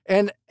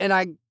 And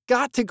I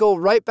got to go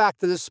right back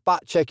to this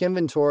spot check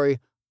inventory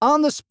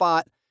on the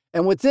spot.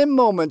 And within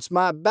moments,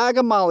 my bag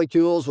of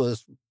molecules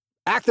was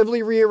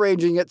actively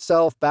rearranging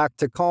itself back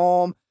to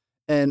calm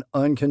and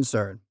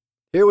unconcerned.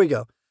 Here we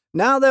go.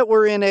 Now that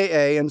we're in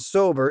AA and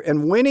sober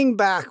and winning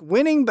back,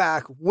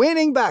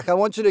 I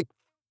want you to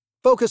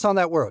focus on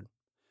that word.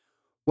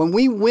 When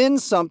we win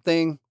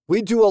something,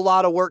 we do a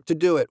lot of work to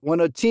do it. When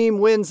a team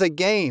wins a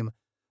game,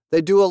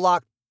 they do a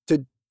lot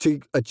to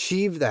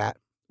achieve that.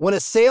 When a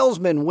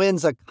salesman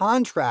wins a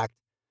contract,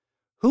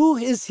 who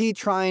is he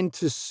trying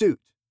to suit?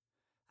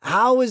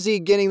 How is he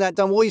getting that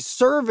done? Well, he's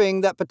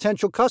serving that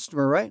potential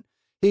customer, right?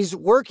 He's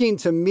working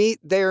to meet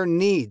their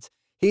needs.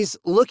 He's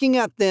looking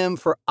at them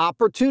for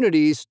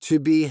opportunities to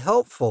be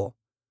helpful.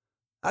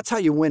 That's how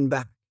you win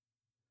back.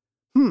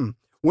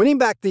 Winning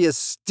back the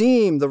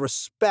esteem, the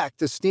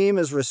respect, esteem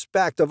is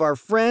respect of our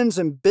friends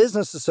and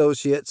business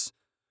associates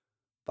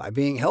by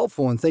being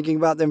helpful and thinking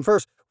about them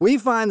first. We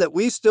find that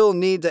we still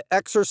need to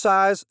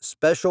exercise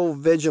special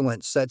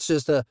vigilance. That's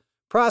just a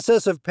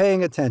process of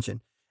paying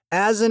attention.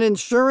 As an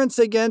insurance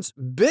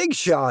against big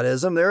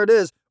shotism, there it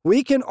is,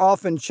 We can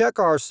often check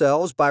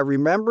ourselves by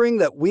remembering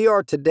that we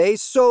are today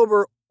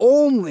sober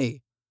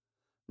only,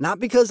 not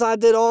because I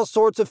did all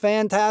sorts of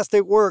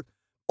fantastic work,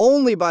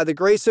 only by the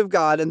grace of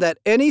God, and that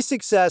any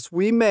success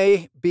we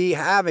may be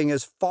having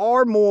is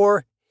far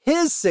more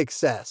His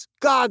success,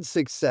 God's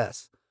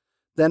success,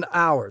 than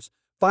ours.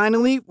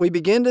 Finally, we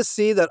begin to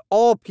see that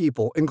all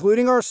people,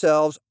 including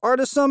ourselves, are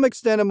to some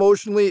extent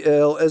emotionally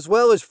ill as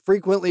well as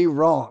frequently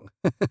wrong,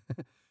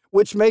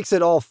 which makes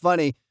it all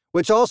funny,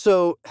 which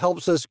also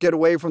helps us get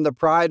away from the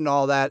pride and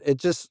all that. It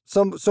just,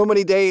 so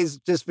many days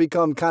just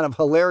become kind of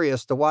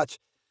hilarious to watch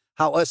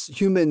how us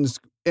humans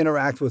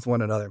interact with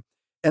one another.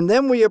 And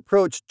then we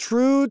approach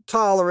true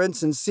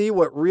tolerance and see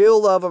what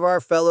real love of our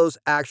fellows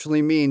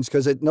actually means,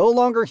 because it no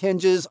longer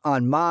hinges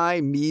on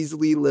my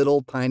measly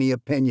little tiny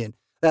opinion.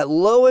 That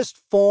lowest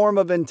form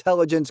of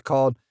intelligence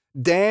called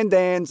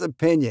Dan's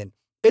opinion.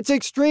 It's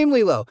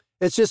extremely low.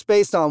 It's just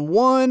based on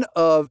one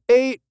of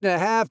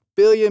 8.5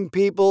 billion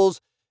people's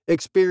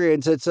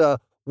experience. It's a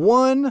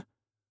one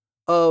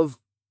of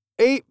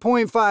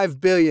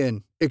 8.5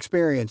 billion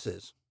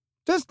experiences.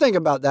 Just think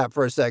about that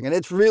for a second.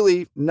 It's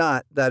really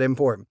not that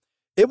important.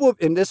 It will,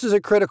 and this is a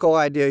critical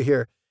idea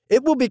here,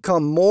 it will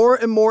become more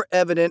and more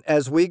evident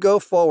as we go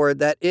forward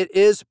that it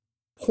is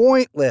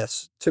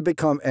pointless to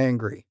become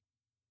angry.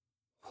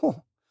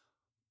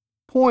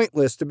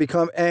 Pointless to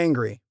become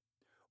angry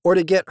or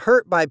to get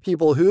hurt by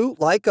people who,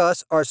 like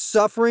us, are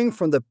suffering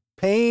from the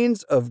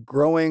pains of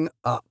growing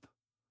up.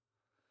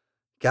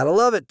 Gotta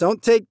love it.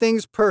 Don't take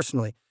things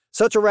personally.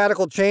 Such a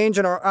radical change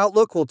in our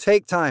outlook will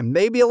take time,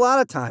 maybe a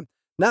lot of time.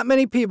 Not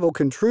many people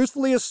can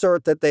truthfully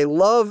assert that they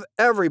love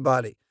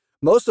everybody.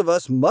 Most of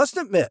us must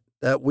admit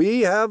that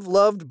we have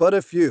loved but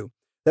a few,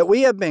 that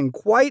we have been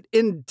quite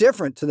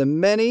indifferent to the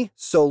many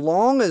so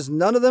long as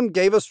none of them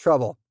gave us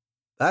trouble.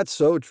 That's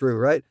so true,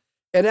 right?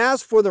 And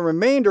as for the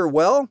remainder,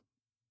 well,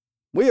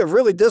 we have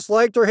really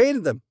disliked or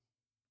hated them.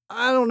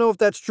 I don't know if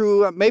that's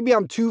true. Maybe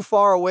I'm too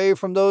far away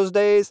from those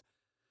days.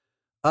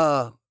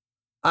 I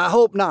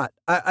hope not.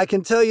 I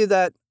can tell you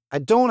that I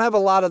don't have a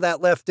lot of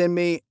that left in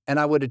me, and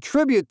I would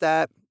attribute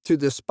that to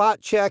the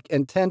spot check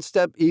and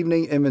 10-step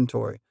evening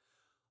inventory.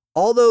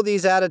 Although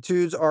these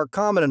attitudes are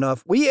common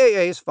enough, we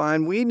AAs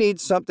find we need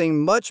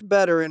something much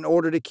better in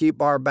order to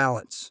keep our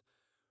balance.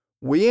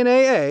 We in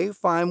AA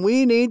find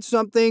we need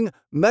something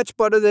much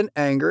better than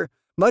anger,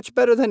 much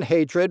better than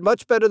hatred,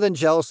 much better than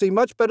jealousy,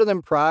 much better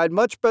than pride,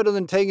 much better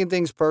than taking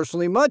things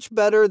personally, much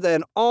better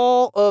than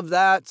all of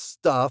that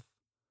stuff.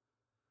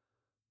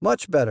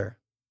 Much better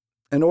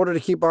in order to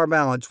keep our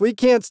balance. We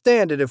can't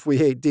stand it if we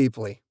hate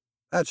deeply.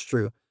 That's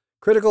true.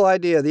 Critical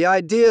idea. The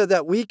idea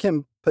that we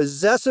can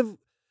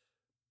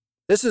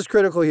this is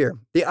critical here.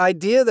 The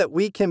idea that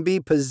we can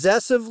be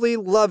possessively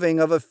loving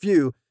of a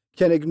few,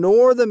 can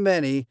ignore the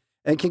many,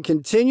 and can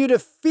continue to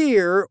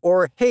fear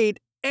or hate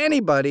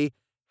anybody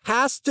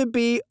has to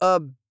be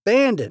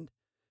abandoned,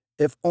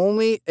 if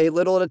only a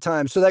little at a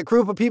time. So that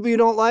group of people you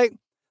don't like,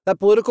 that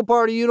political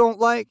party you don't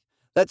like,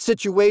 that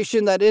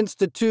situation, that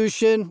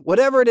institution,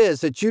 whatever it is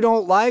that you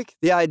don't like,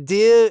 the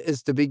idea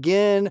is to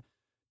begin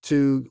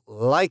to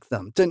like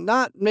them. To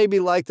not maybe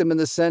like them in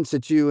the sense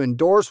that you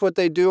endorse what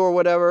they do or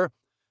whatever,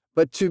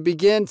 but to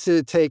begin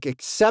to take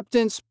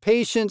acceptance,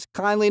 patience,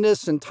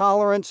 kindliness, and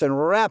tolerance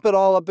and wrap it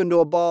all up into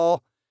a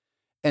ball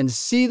and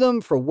see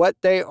them for what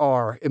they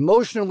are: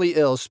 emotionally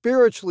ill,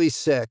 spiritually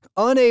sick,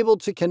 unable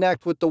to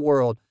connect with the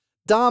world,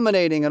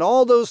 dominating, and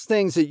all those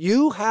things that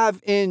you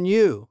have in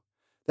you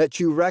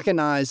that you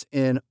recognize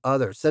in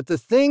others. That the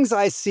things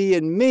I see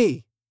in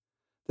me,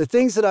 the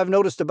things that I've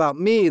noticed about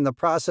me in the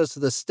process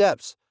of the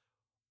steps,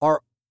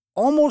 are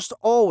almost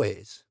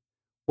always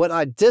what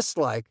I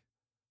dislike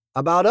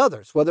about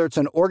others, whether it's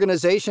an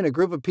organization, a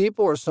group of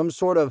people, or some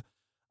sort of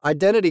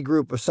identity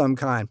group of some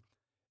kind.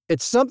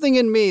 It's something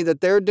in me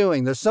that they're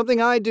doing. There's something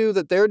I do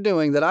that they're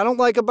doing that I don't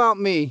like about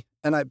me,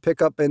 and I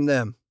pick up in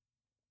them.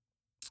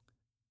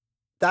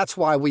 That's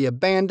why we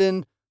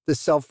abandon the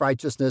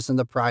self-righteousness and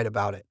the pride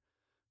about it,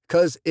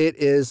 because it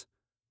is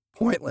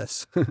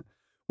pointless.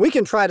 We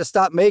can try to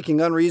stop making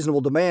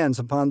unreasonable demands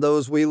upon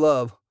those we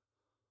love.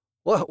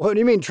 What do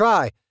you mean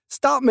try?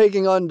 Stop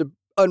making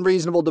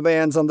unreasonable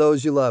demands on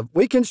those you love.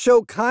 We can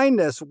show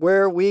kindness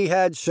where we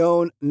had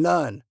shown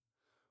none.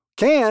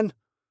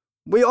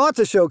 We ought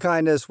to show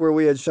kindness where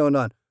we had shown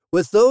none.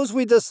 With those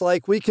we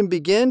dislike, we can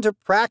begin to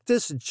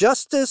practice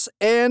justice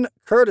and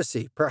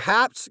courtesy,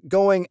 perhaps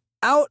going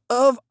out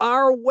of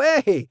our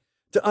way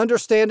to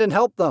understand and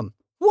help them.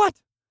 What?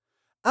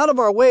 Out of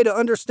our way to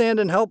understand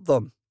and help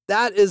them.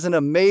 That is an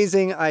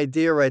amazing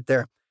idea right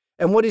there.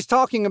 And what he's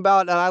talking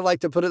about, and I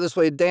like to put it this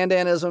way,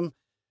 Danism,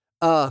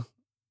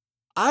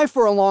 I,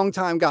 for a long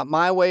time, got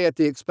my way at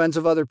the expense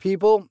of other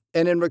people.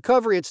 And in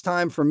recovery, it's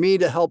time for me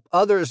to help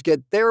others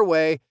get their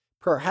way,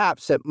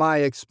 perhaps at my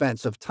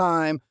expense of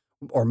time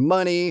or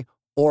money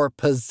or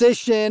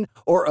position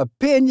or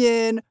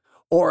opinion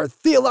or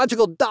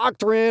theological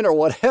doctrine or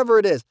whatever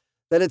it is.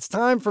 That it's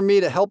time for me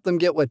to help them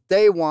get what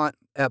they want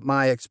at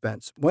my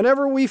expense.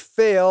 Whenever we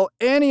fail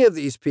any of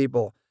these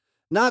people,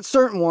 Not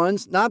certain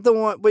ones, not the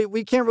one,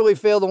 we can't really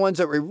fail the ones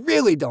that we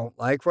really don't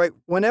like, right?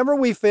 Whenever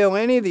we fail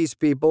any of these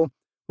people,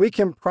 we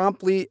can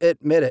promptly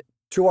admit it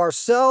to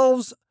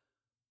ourselves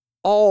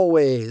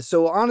always.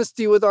 So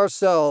honesty with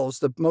ourselves,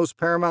 the most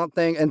paramount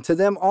thing, and to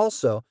them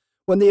also,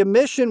 when the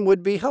admission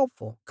would be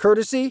helpful.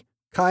 Courtesy,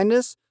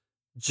 kindness,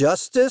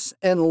 justice,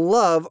 and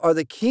love are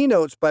the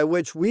keynotes by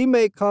which we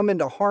may come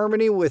into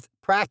harmony with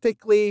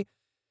practically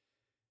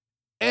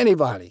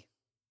anybody.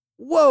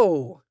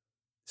 Whoa.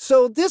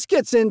 So this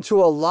gets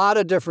into a lot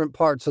of different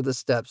parts of the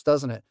steps,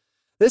 doesn't it?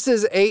 This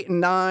is 8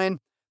 and 9.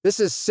 This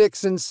is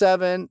 6 and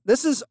 7.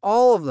 This is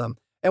all of them.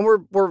 And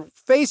we're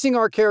facing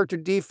our character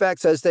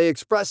defects as they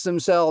express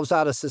themselves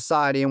out of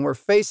society, and we're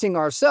facing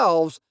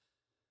ourselves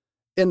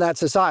in that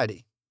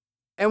society.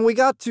 And we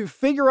got to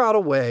figure out a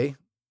way,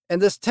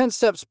 and this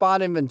 10-step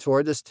spot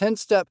inventory, this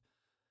 10-step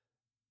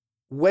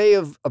way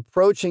of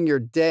approaching your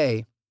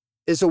day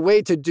is a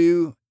way to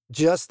do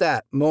just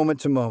that, moment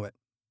to moment.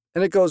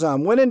 And it goes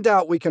on. When in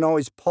doubt, we can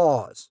always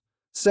pause,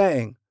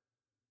 saying,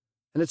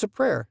 and it's a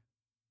prayer,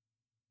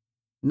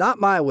 not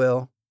my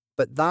will,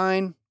 but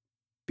thine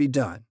be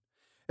done.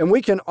 And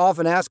we can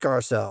often ask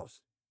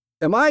ourselves,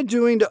 am I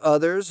doing to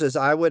others as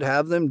I would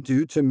have them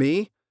do to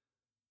me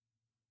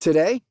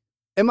today?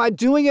 Am I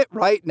doing it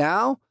right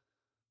now?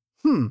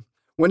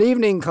 When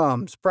evening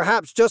comes,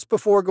 perhaps just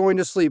before going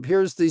to sleep,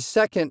 here's the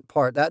second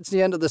part. That's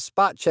the end of the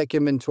spot check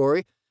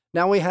inventory.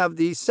 Now we have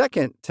the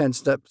second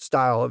 10-step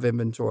style of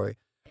inventory.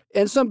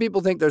 And some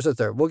people think there's a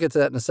third. We'll get to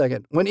that in a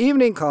second. When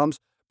evening comes,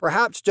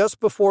 perhaps just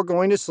before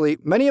going to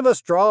sleep, many of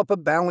us draw up a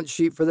balance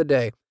sheet for the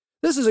day.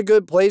 This is a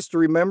good place to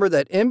remember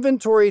that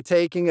inventory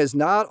taking is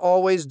not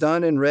always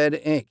done in red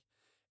ink.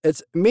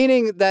 It's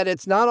meaning that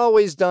it's not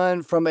always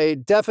done from a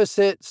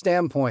deficit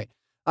standpoint.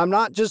 I'm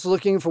not just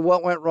looking for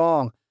what went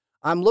wrong.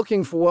 I'm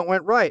looking for what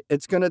went right.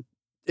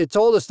 It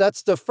told us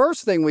that's the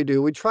first thing we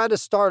do. We try to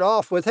start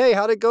off with, hey,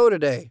 how'd it go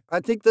today? I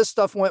think this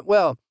stuff went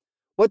well.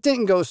 What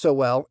didn't go so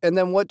well? And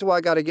then what do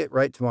I got to get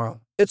right tomorrow?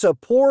 It's a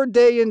poor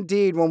day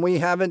indeed when we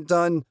haven't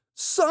done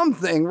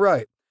something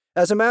right.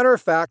 As a matter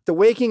of fact, the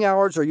waking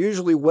hours are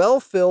usually well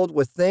filled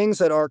with things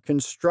that are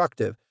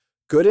constructive.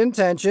 Good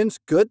intentions,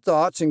 good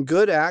thoughts, and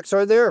good acts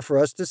are there for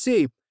us to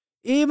see.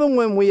 Even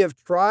when we have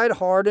tried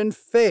hard and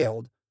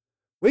failed,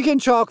 we can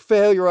chalk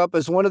failure up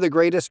as one of the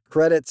greatest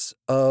credits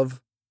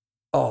of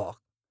all.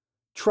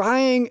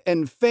 Trying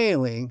and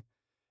failing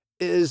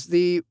is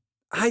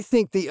I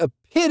think, the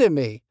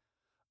epitome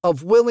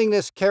of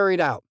willingness carried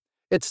out.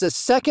 It's the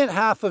second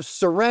half of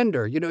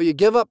surrender. You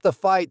give up the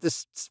fight.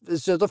 This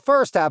is the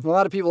first half, and a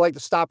lot of people like to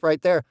stop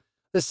right there.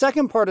 The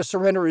second part of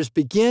surrender is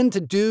begin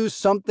to do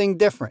something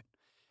different.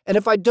 And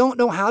if I don't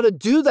know how to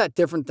do that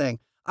different thing,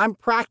 I'm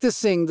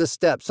practicing the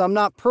steps. I'm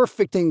not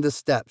perfecting the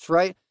steps,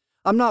 right?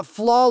 I'm not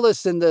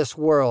flawless in this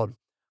world,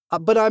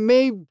 but I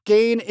may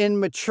gain in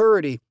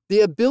maturity.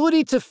 The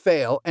ability to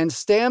fail and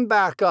stand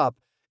back up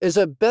is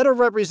a better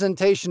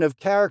representation of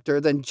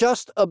character than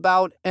just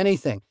about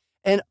anything.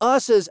 And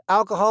us as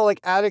alcoholic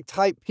addict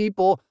type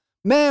people,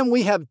 man,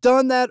 we have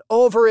done that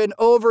over and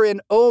over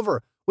and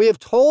over. We have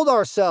told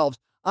ourselves,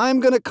 I'm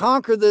going to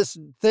conquer this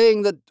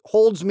thing that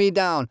holds me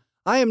down.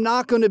 I am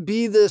not going to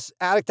be this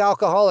addict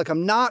alcoholic.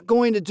 I'm not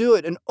going to do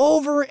it. And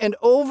over and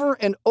over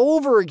and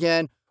over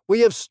again,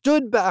 we have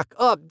stood back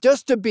up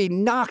just to be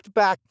knocked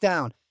back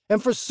down.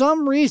 And for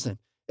some reason,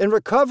 in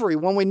recovery,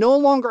 when we no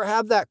longer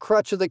have that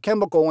crutch of the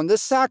chemical, when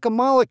this sack of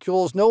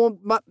molecules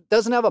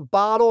doesn't have a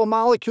bottle of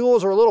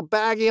molecules or a little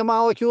baggie of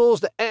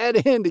molecules to add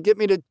in to get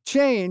me to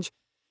change,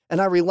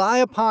 and I rely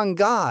upon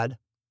God,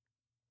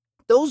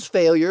 those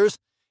failures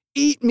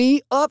eat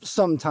me up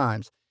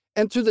sometimes.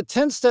 And through the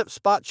 10-step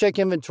spot check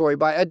inventory,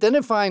 by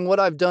identifying what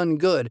I've done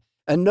good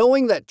and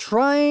knowing that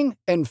trying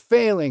and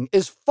failing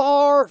is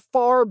far,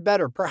 far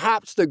better,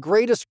 perhaps the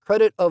greatest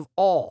credit of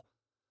all,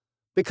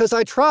 because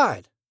I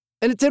tried.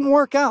 And it didn't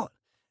work out.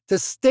 To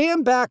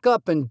stand back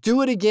up and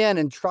do it again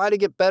and try to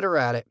get better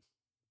at it,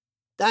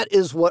 that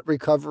is what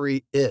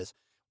recovery is.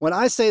 When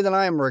I say that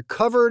I am a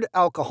recovered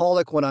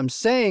alcoholic, what I'm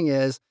saying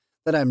is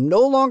that I'm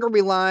no longer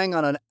relying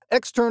on an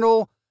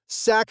external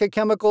sack of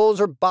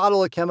chemicals or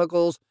bottle of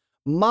chemicals,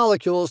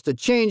 molecules to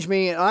change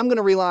me, and I'm going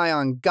to rely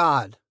on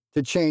God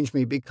to change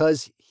me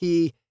because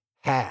He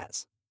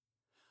has.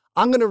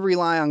 I'm going to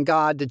rely on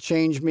God to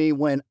change me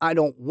when I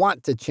don't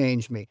want to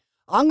change me.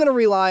 I'm going to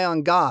rely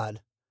on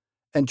God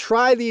and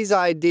try these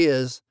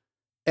ideas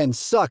and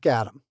suck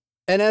at them.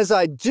 And as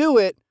I do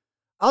it,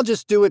 I'll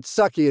just do it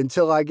sucky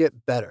until I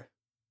get better.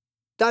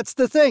 That's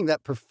the thing,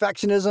 that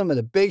perfectionism and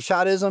the big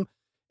shotism,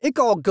 it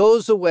all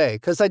goes away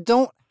because I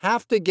don't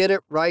have to get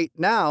it right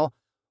now.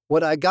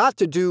 What I got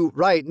to do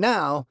right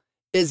now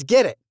is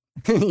get it.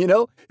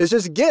 It's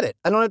just get it.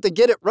 I don't have to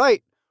get it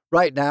right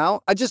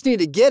now. I just need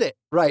to get it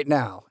right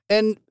now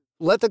and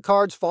let the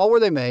cards fall where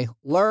they may.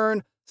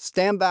 Learn,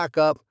 stand back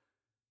up,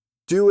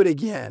 do it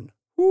again.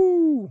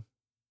 Woo.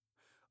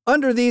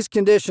 Under these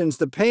conditions,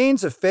 the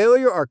pains of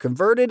failure are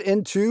converted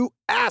into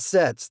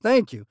assets.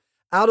 Thank you.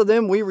 Out of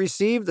them, we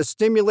receive the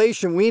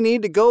stimulation we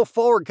need to go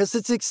forward because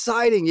it's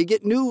exciting. You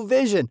get new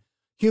vision.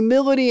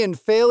 Humility and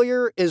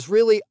failure is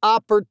really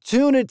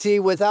opportunity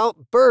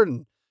without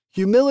burden.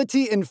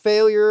 Humility and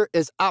failure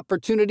is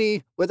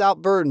opportunity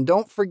without burden.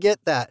 Don't forget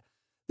that.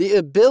 The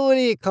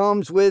ability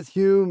comes with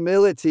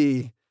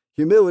humility.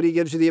 Humility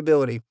gives you the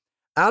ability.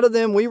 Out of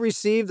them, we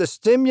receive the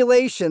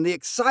stimulation, the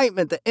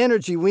excitement, the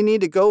energy we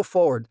need to go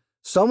forward.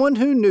 Someone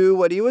who knew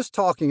what he was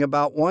talking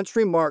about once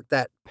remarked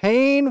that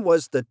pain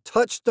was the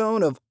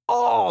touchstone of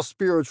all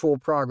spiritual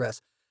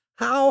progress.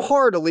 How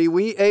heartily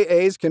we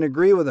AAs can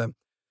agree with him,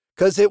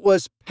 because it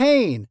was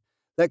pain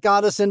that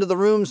got us into the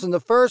rooms in the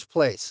first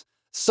place.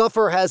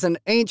 Suffer has an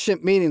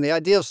ancient meaning. The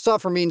idea of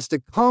suffer means to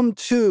come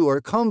to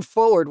or come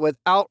forward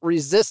without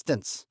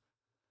resistance.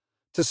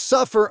 To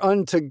suffer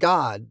unto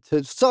God,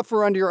 to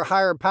suffer under your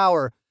higher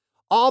power,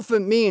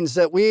 often means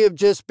that we have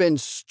just been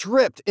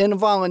stripped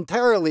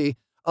involuntarily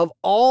of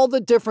all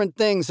the different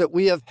things that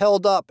we have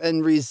held up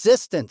in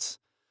resistance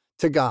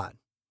to God,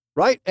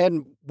 right?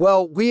 And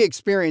well, we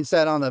experience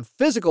that on the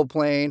physical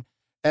plane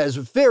as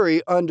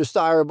very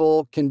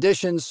undesirable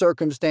conditions,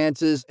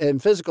 circumstances,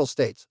 and physical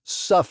states,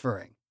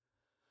 suffering.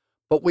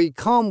 But we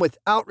come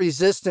without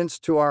resistance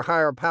to our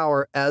higher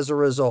power as a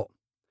result.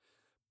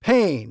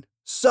 Pain,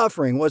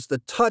 suffering was the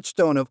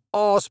touchstone of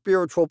all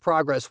spiritual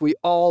progress. We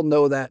all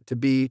know that to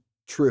be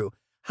true.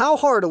 How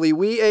heartily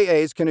we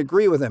AAs can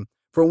agree with him,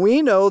 for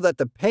we know that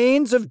the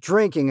pains of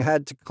drinking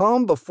had to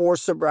come before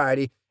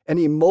sobriety and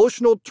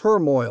emotional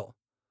turmoil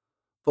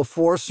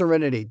before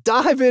serenity.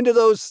 Dive into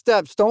those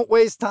steps. Don't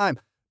waste time.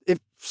 If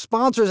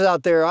sponsors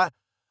out there, I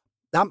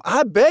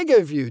beg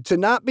of you to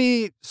not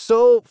be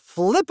so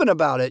flippant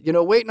about it,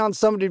 waiting on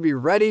somebody to be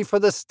ready for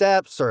the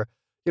steps, or,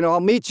 I'll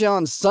meet you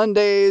on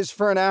Sundays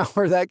for an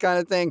hour, that kind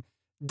of thing.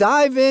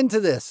 Dive into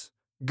this.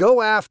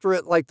 Go after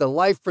it like the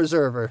life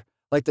preserver,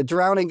 like the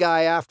drowning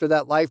guy after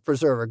that life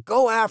preserver.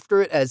 Go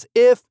after it as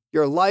if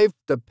your life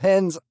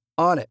depends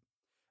on it.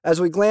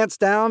 As we glance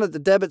down at the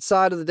debit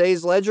side of the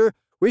day's ledger,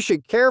 we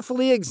should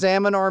carefully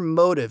examine our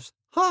motives.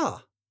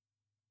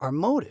 Our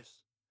motives.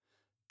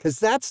 Because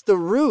that's the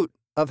root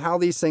of how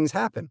these things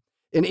happen.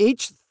 In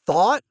each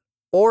thought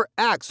or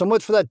act, so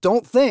much for that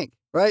don't think,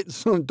 right?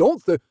 So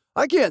don't think.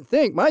 I can't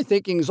think. My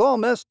thinking's all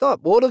messed up.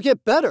 Well, it'll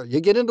get better.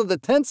 You get into the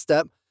 10th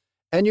step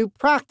and you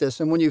practice.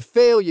 And when you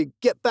fail, you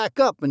get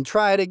back up and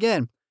try it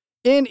again.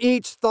 In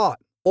each thought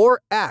or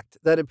act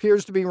that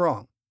appears to be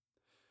wrong,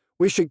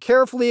 we should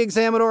carefully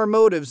examine our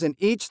motives in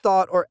each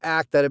thought or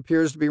act that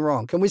appears to be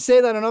wrong. Can we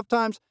say that enough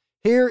times?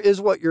 Here is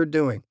what you're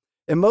doing.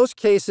 In most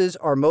cases,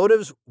 our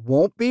motives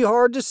won't be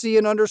hard to see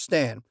and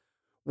understand.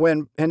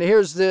 And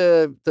here's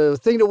the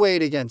thing to weigh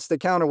against, the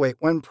counterweight.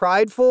 When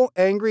prideful,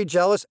 angry,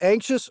 jealous,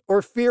 anxious,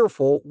 or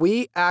fearful,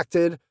 we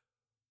acted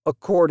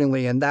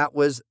accordingly, and that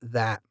was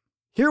that.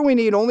 Here we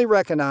need only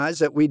recognize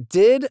that we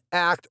did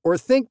act or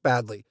think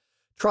badly.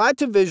 Try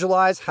to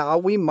visualize how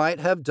we might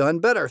have done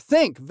better.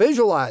 Think,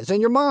 visualize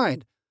in your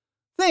mind.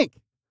 Think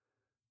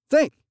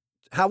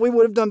how we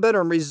would have done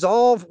better, and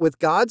resolve with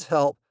God's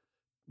help,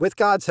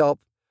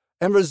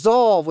 and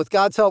resolve with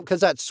God's help,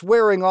 because that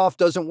swearing off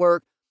doesn't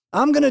work.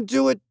 I'm going to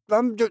do it.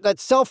 That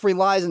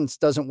self-reliance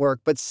doesn't work,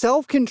 but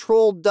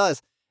self-control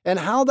does. And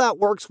how that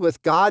works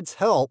with God's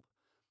help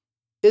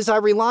is I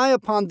rely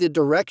upon the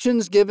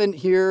directions given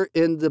here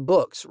in the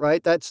books,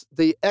 right? That's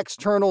the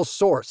external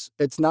source.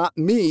 It's not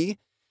me.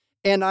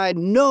 And I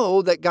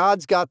know that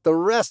God's got the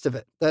rest of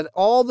it, that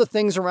all the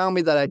things around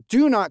me that I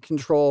do not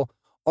control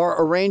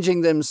are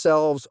arranging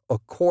themselves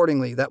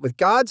accordingly, that with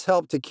God's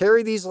help to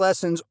carry these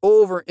lessons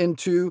over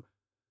into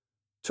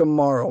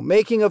tomorrow,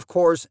 making, of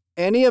course,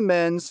 any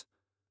amends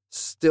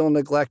still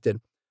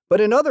neglected.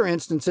 But in other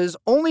instances,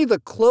 only the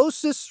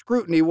closest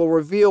scrutiny will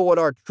reveal what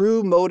our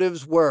true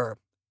motives were.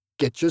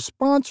 Get your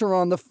sponsor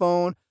on the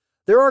phone.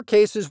 There are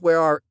cases where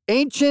our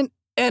ancient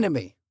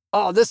enemy,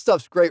 this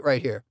stuff's great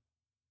right here.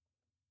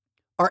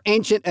 Our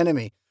ancient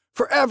enemy,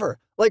 forever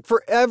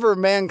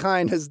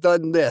mankind has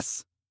done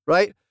this,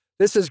 right?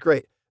 This is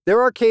great.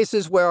 There are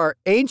cases where our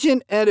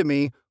ancient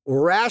enemy,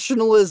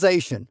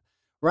 rationalization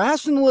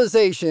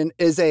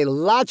is a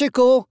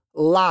logical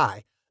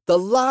lie. The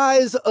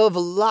lies of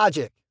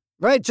logic,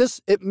 right?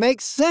 It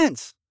makes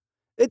sense.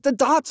 The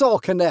dots all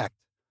connect.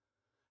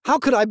 How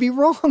could I be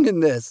wrong in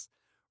this?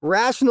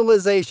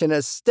 Rationalization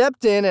has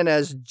stepped in and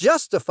has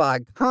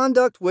justified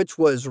conduct which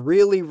was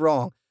really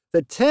wrong.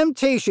 The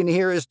temptation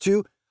here is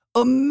to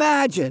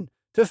imagine,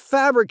 to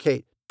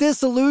fabricate,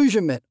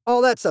 disillusionment,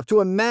 all that stuff, to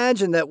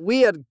imagine that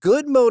we had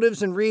good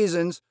motives and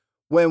reasons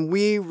when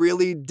we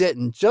really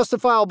didn't.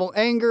 Justifiable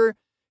anger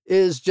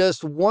is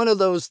just one of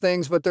those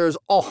things, but there's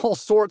all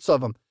sorts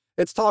of them.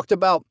 It's talked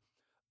about,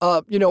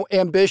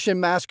 ambition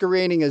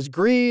masquerading as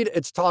greed.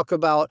 It's talked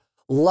about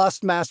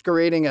lust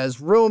masquerading as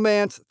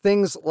romance,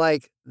 things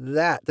like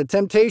that. The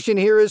temptation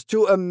here is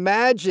to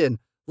imagine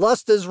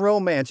lust as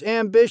romance,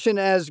 ambition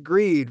as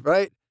greed,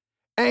 right?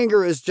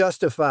 Anger is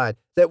justified,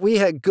 that we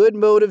had good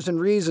motives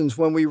and reasons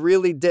when we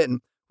really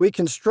didn't. We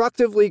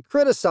constructively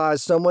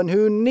criticize someone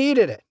who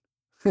needed it.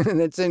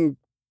 And it's in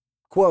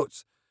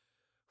quotes.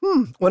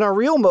 When our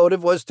real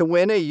motive was to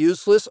win a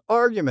useless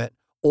argument,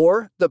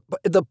 or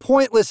the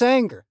pointless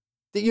anger.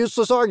 the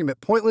useless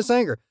argument, pointless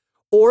anger,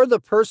 or the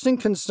person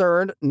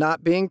concerned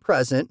not being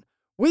present.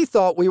 We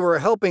thought we were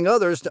helping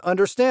others to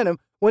understand him,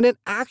 when in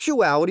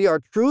actuality, our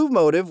true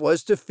motive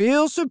was to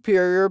feel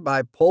superior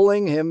by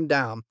pulling him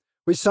down.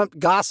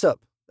 Gossip.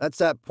 That's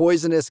that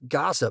poisonous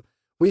gossip.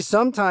 We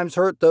sometimes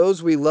hurt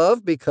those we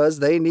love because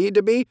they need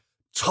to be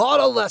taught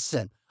a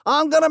lesson.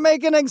 I'm going to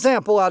make an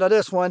example out of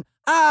this one.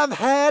 I've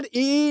had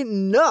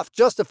enough.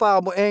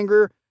 Justifiable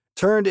anger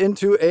turned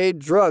into a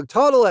drug.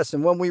 Taught a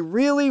lesson when we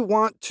really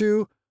want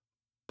to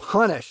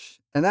punish,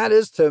 and that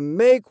is to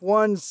make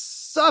one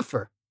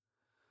suffer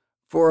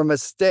for a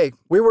mistake.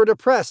 We were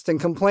depressed and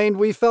complained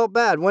we felt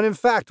bad, when in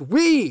fact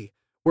we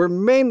were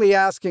mainly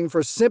asking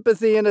for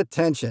sympathy and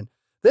attention.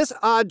 This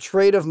odd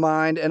trait of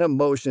mind and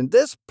emotion,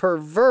 this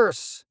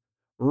perverse,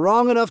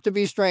 wrong enough to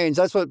be strange,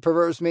 that's what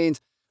perverse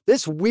means,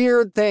 this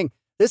weird thing,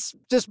 this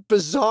just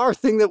bizarre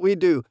thing that we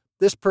do,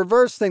 this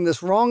perverse thing,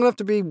 this wrong enough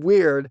to be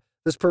weird,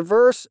 this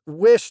perverse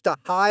wish to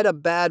hide a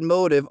bad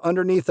motive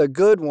underneath a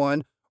good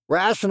one,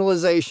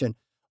 rationalization,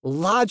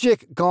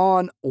 logic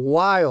gone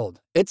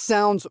wild. It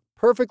sounds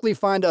perfectly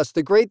fine to us.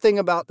 The great thing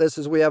about this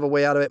is we have a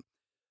way out of it.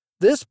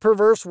 This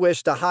perverse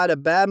wish to hide a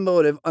bad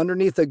motive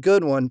underneath a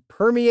good one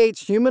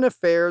permeates human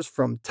affairs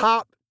from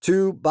top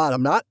to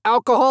bottom, not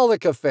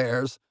alcoholic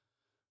affairs.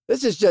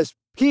 This is just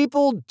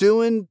people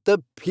doing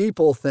the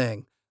people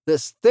thing.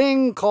 This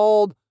thing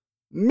called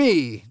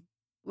me,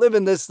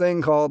 living this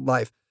thing called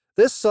life.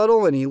 This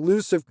subtle and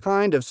elusive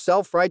kind of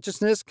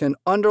self-righteousness can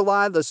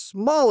underlie the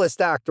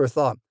smallest act or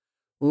thought.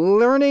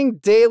 Learning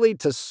daily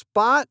to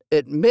spot,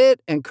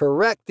 admit, and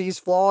correct these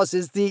flaws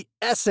is the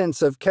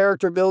essence of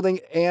character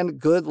building and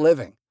good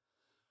living.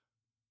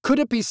 Could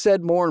it be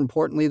said more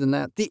importantly than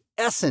that? The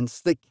essence,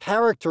 the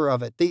character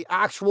of it, the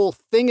actual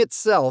thing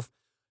itself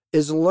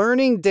is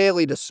learning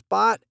daily to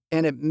spot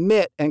and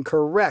admit and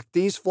correct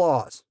these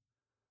flaws.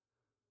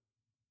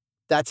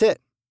 That's it.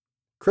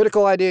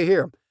 Critical idea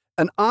here.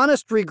 An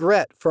honest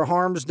regret for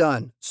harms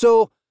done.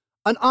 So,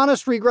 an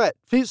honest regret.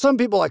 Some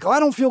people are like,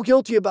 I don't feel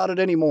guilty about it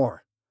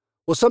anymore.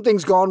 Well,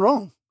 something's gone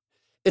wrong.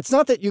 It's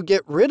not that you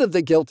get rid of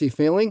the guilty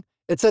feeling.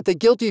 It's that the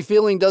guilty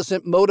feeling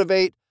doesn't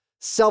motivate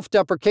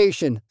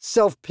self-deprecation,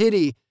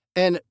 self-pity,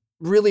 and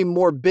really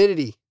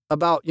morbidity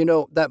about,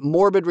 that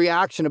morbid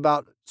reaction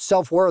about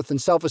self-worth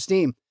and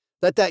self-esteem.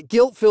 That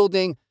guilt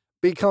feeling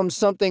becomes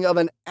something of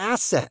an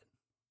asset.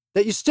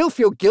 That you still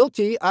feel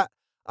guilty. I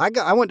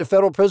went to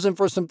federal prison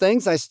for some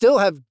things. I still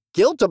have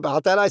guilt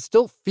about that. I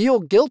still feel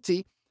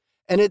guilty.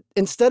 And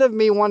instead of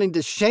me wanting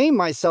to shame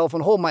myself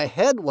and hold my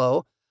head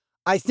low,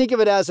 I think of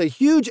it as a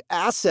huge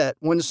asset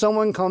when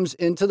someone comes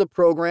into the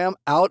program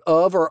out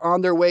of or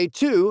on their way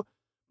to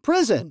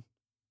prison.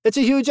 It's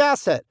a huge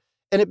asset,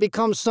 and it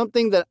becomes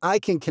something that I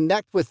can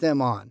connect with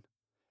them on.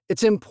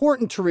 It's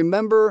important to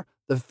remember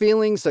the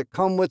feelings that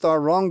come with our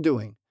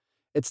wrongdoing.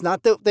 It's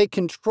not that they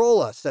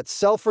control us. That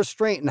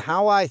self-restraint and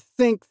how I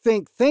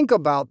think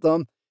about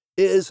them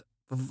is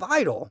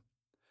vital.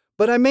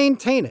 But I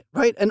maintain it,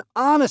 right? An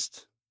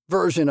honest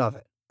version of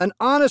it. An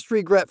honest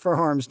regret for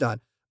harms done.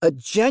 A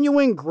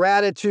genuine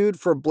gratitude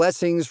for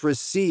blessings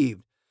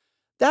received.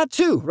 That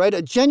too, right?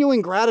 A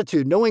genuine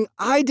gratitude, knowing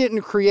I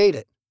didn't create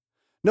it.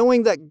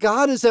 Knowing that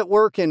God is at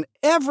work in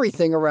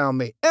everything around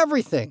me.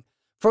 Everything.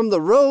 From the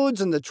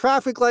roads and the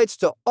traffic lights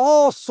to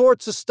all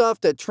sorts of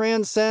stuff that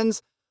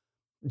transcends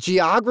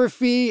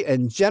geography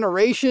and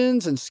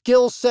generations and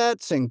skill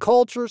sets and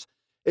cultures.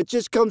 It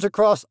just comes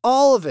across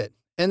all of it.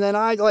 And then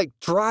I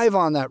drive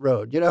on that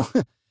road,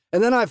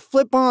 and then I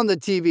flip on the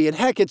TV and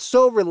heck, it's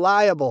so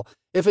reliable.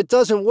 If it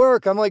doesn't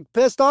work, I'm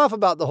pissed off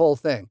about the whole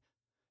thing.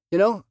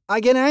 I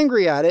get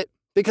angry at it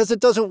because it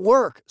doesn't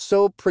work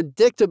so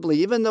predictably,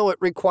 even though it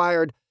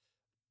required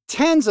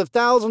tens of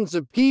thousands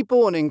of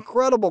people and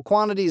incredible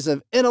quantities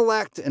of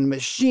intellect and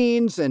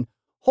machines. And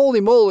holy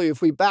moly, if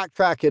we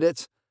backtrack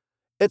it,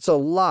 it's a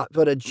lot.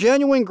 But a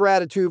genuine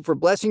gratitude for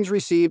blessings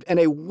received and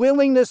a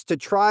willingness to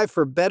try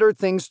for better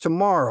things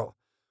tomorrow.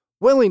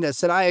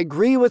 Willingness, and I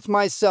agree with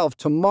myself,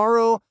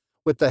 tomorrow,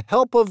 with the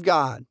help of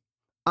God,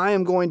 I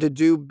am going to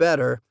do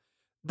better.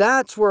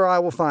 That's where I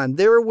will find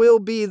there will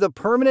be the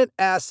permanent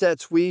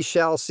assets we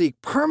shall seek.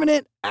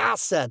 Permanent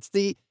assets,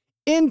 the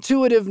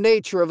intuitive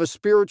nature of a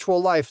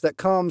spiritual life that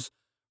comes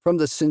from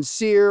the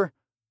sincere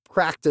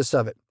practice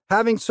of it.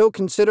 Having so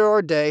considered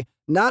our day,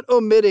 not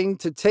omitting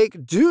to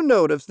take due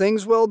note of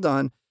things well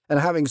done, and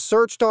having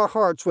searched our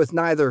hearts with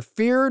neither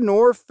fear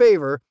nor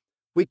favor,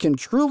 we can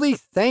truly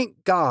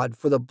thank God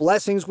for the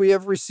blessings we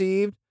have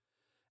received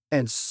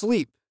and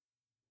sleep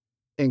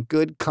in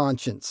good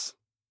conscience.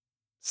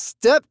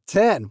 Step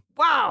 10.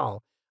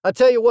 Wow. I'll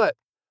tell you what,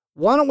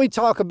 why don't we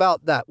talk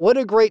about that? What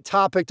a great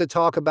topic to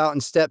talk about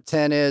in step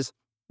 10 is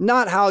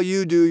not how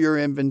you do your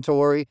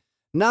inventory,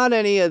 not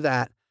any of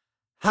that.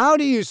 How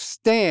do you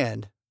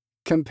stand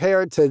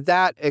compared to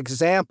that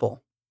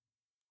example?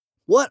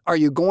 What are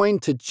you going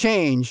to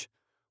change?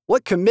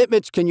 What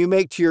commitments can you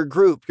make to your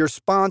group, your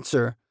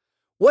sponsor?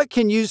 What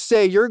can you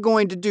say you're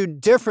going to do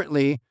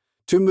differently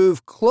to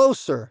move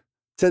closer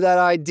to that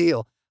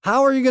ideal?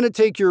 How are you going to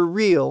take your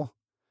real,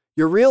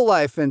 your real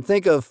life and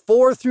think of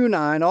 4 through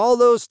 9, all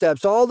those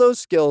steps, all those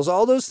skills,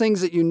 all those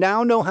things that you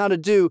now know how to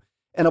do,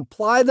 and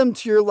apply them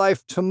to your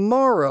life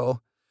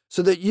tomorrow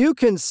so that you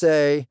can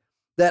say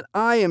that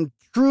I am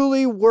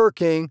truly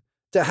working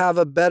to have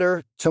a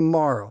better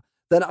tomorrow,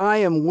 that I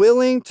am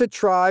willing to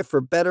try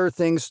for better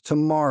things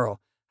tomorrow.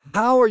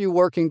 How are you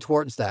working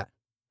towards that?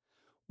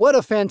 What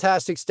a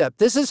fantastic step.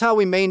 This is how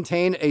we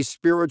maintain a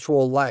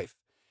spiritual life.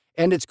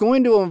 And it's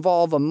going to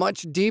involve a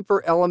much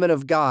deeper element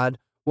of God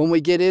when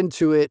we get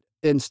into it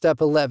in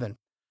step 11.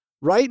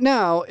 Right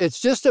now, it's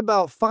just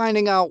about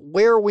finding out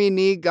where we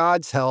need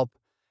God's help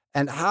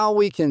and how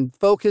we can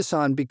focus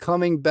on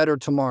becoming better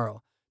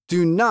tomorrow.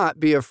 Do not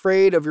be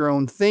afraid of your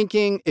own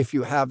thinking if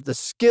you have the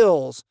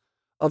skills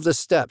of the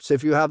steps,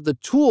 if you have the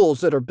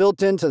tools that are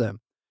built into them.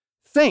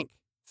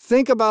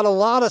 Think about a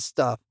lot of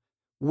stuff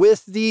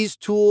with these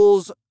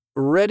tools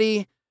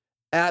ready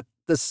at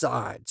the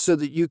side so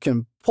that you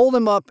can pull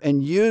them up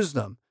and use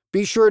them.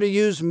 Be sure to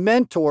use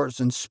mentors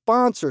and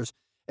sponsors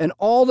and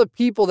all the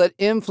people that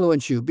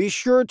influence you. Be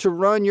sure to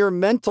run your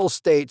mental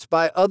states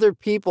by other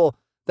people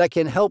that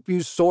can help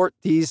you sort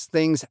these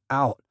things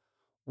out.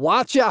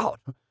 Watch out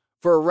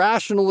for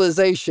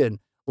rationalization,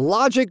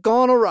 logic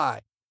gone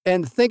awry,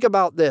 and think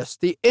about this.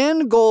 The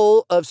end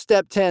goal of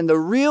step 10, the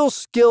real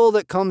skill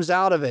that comes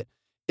out of it,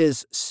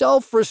 is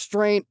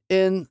self-restraint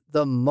in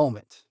the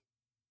moment.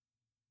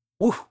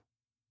 Woo.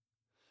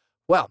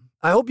 Well,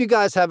 I hope you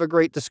guys have a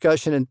great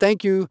discussion, and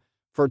thank you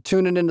for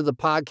tuning into the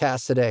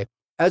podcast today.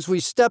 As we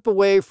step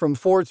away from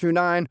 4 through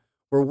 9,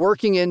 we're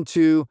working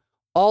into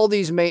all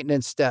these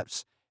maintenance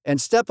steps, and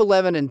step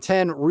 11 and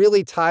 10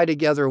 really tie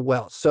together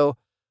well. So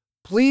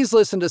please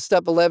listen to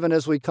step 11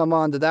 as we come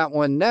on to that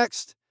one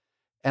next,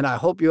 and I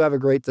hope you have a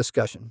great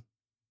discussion.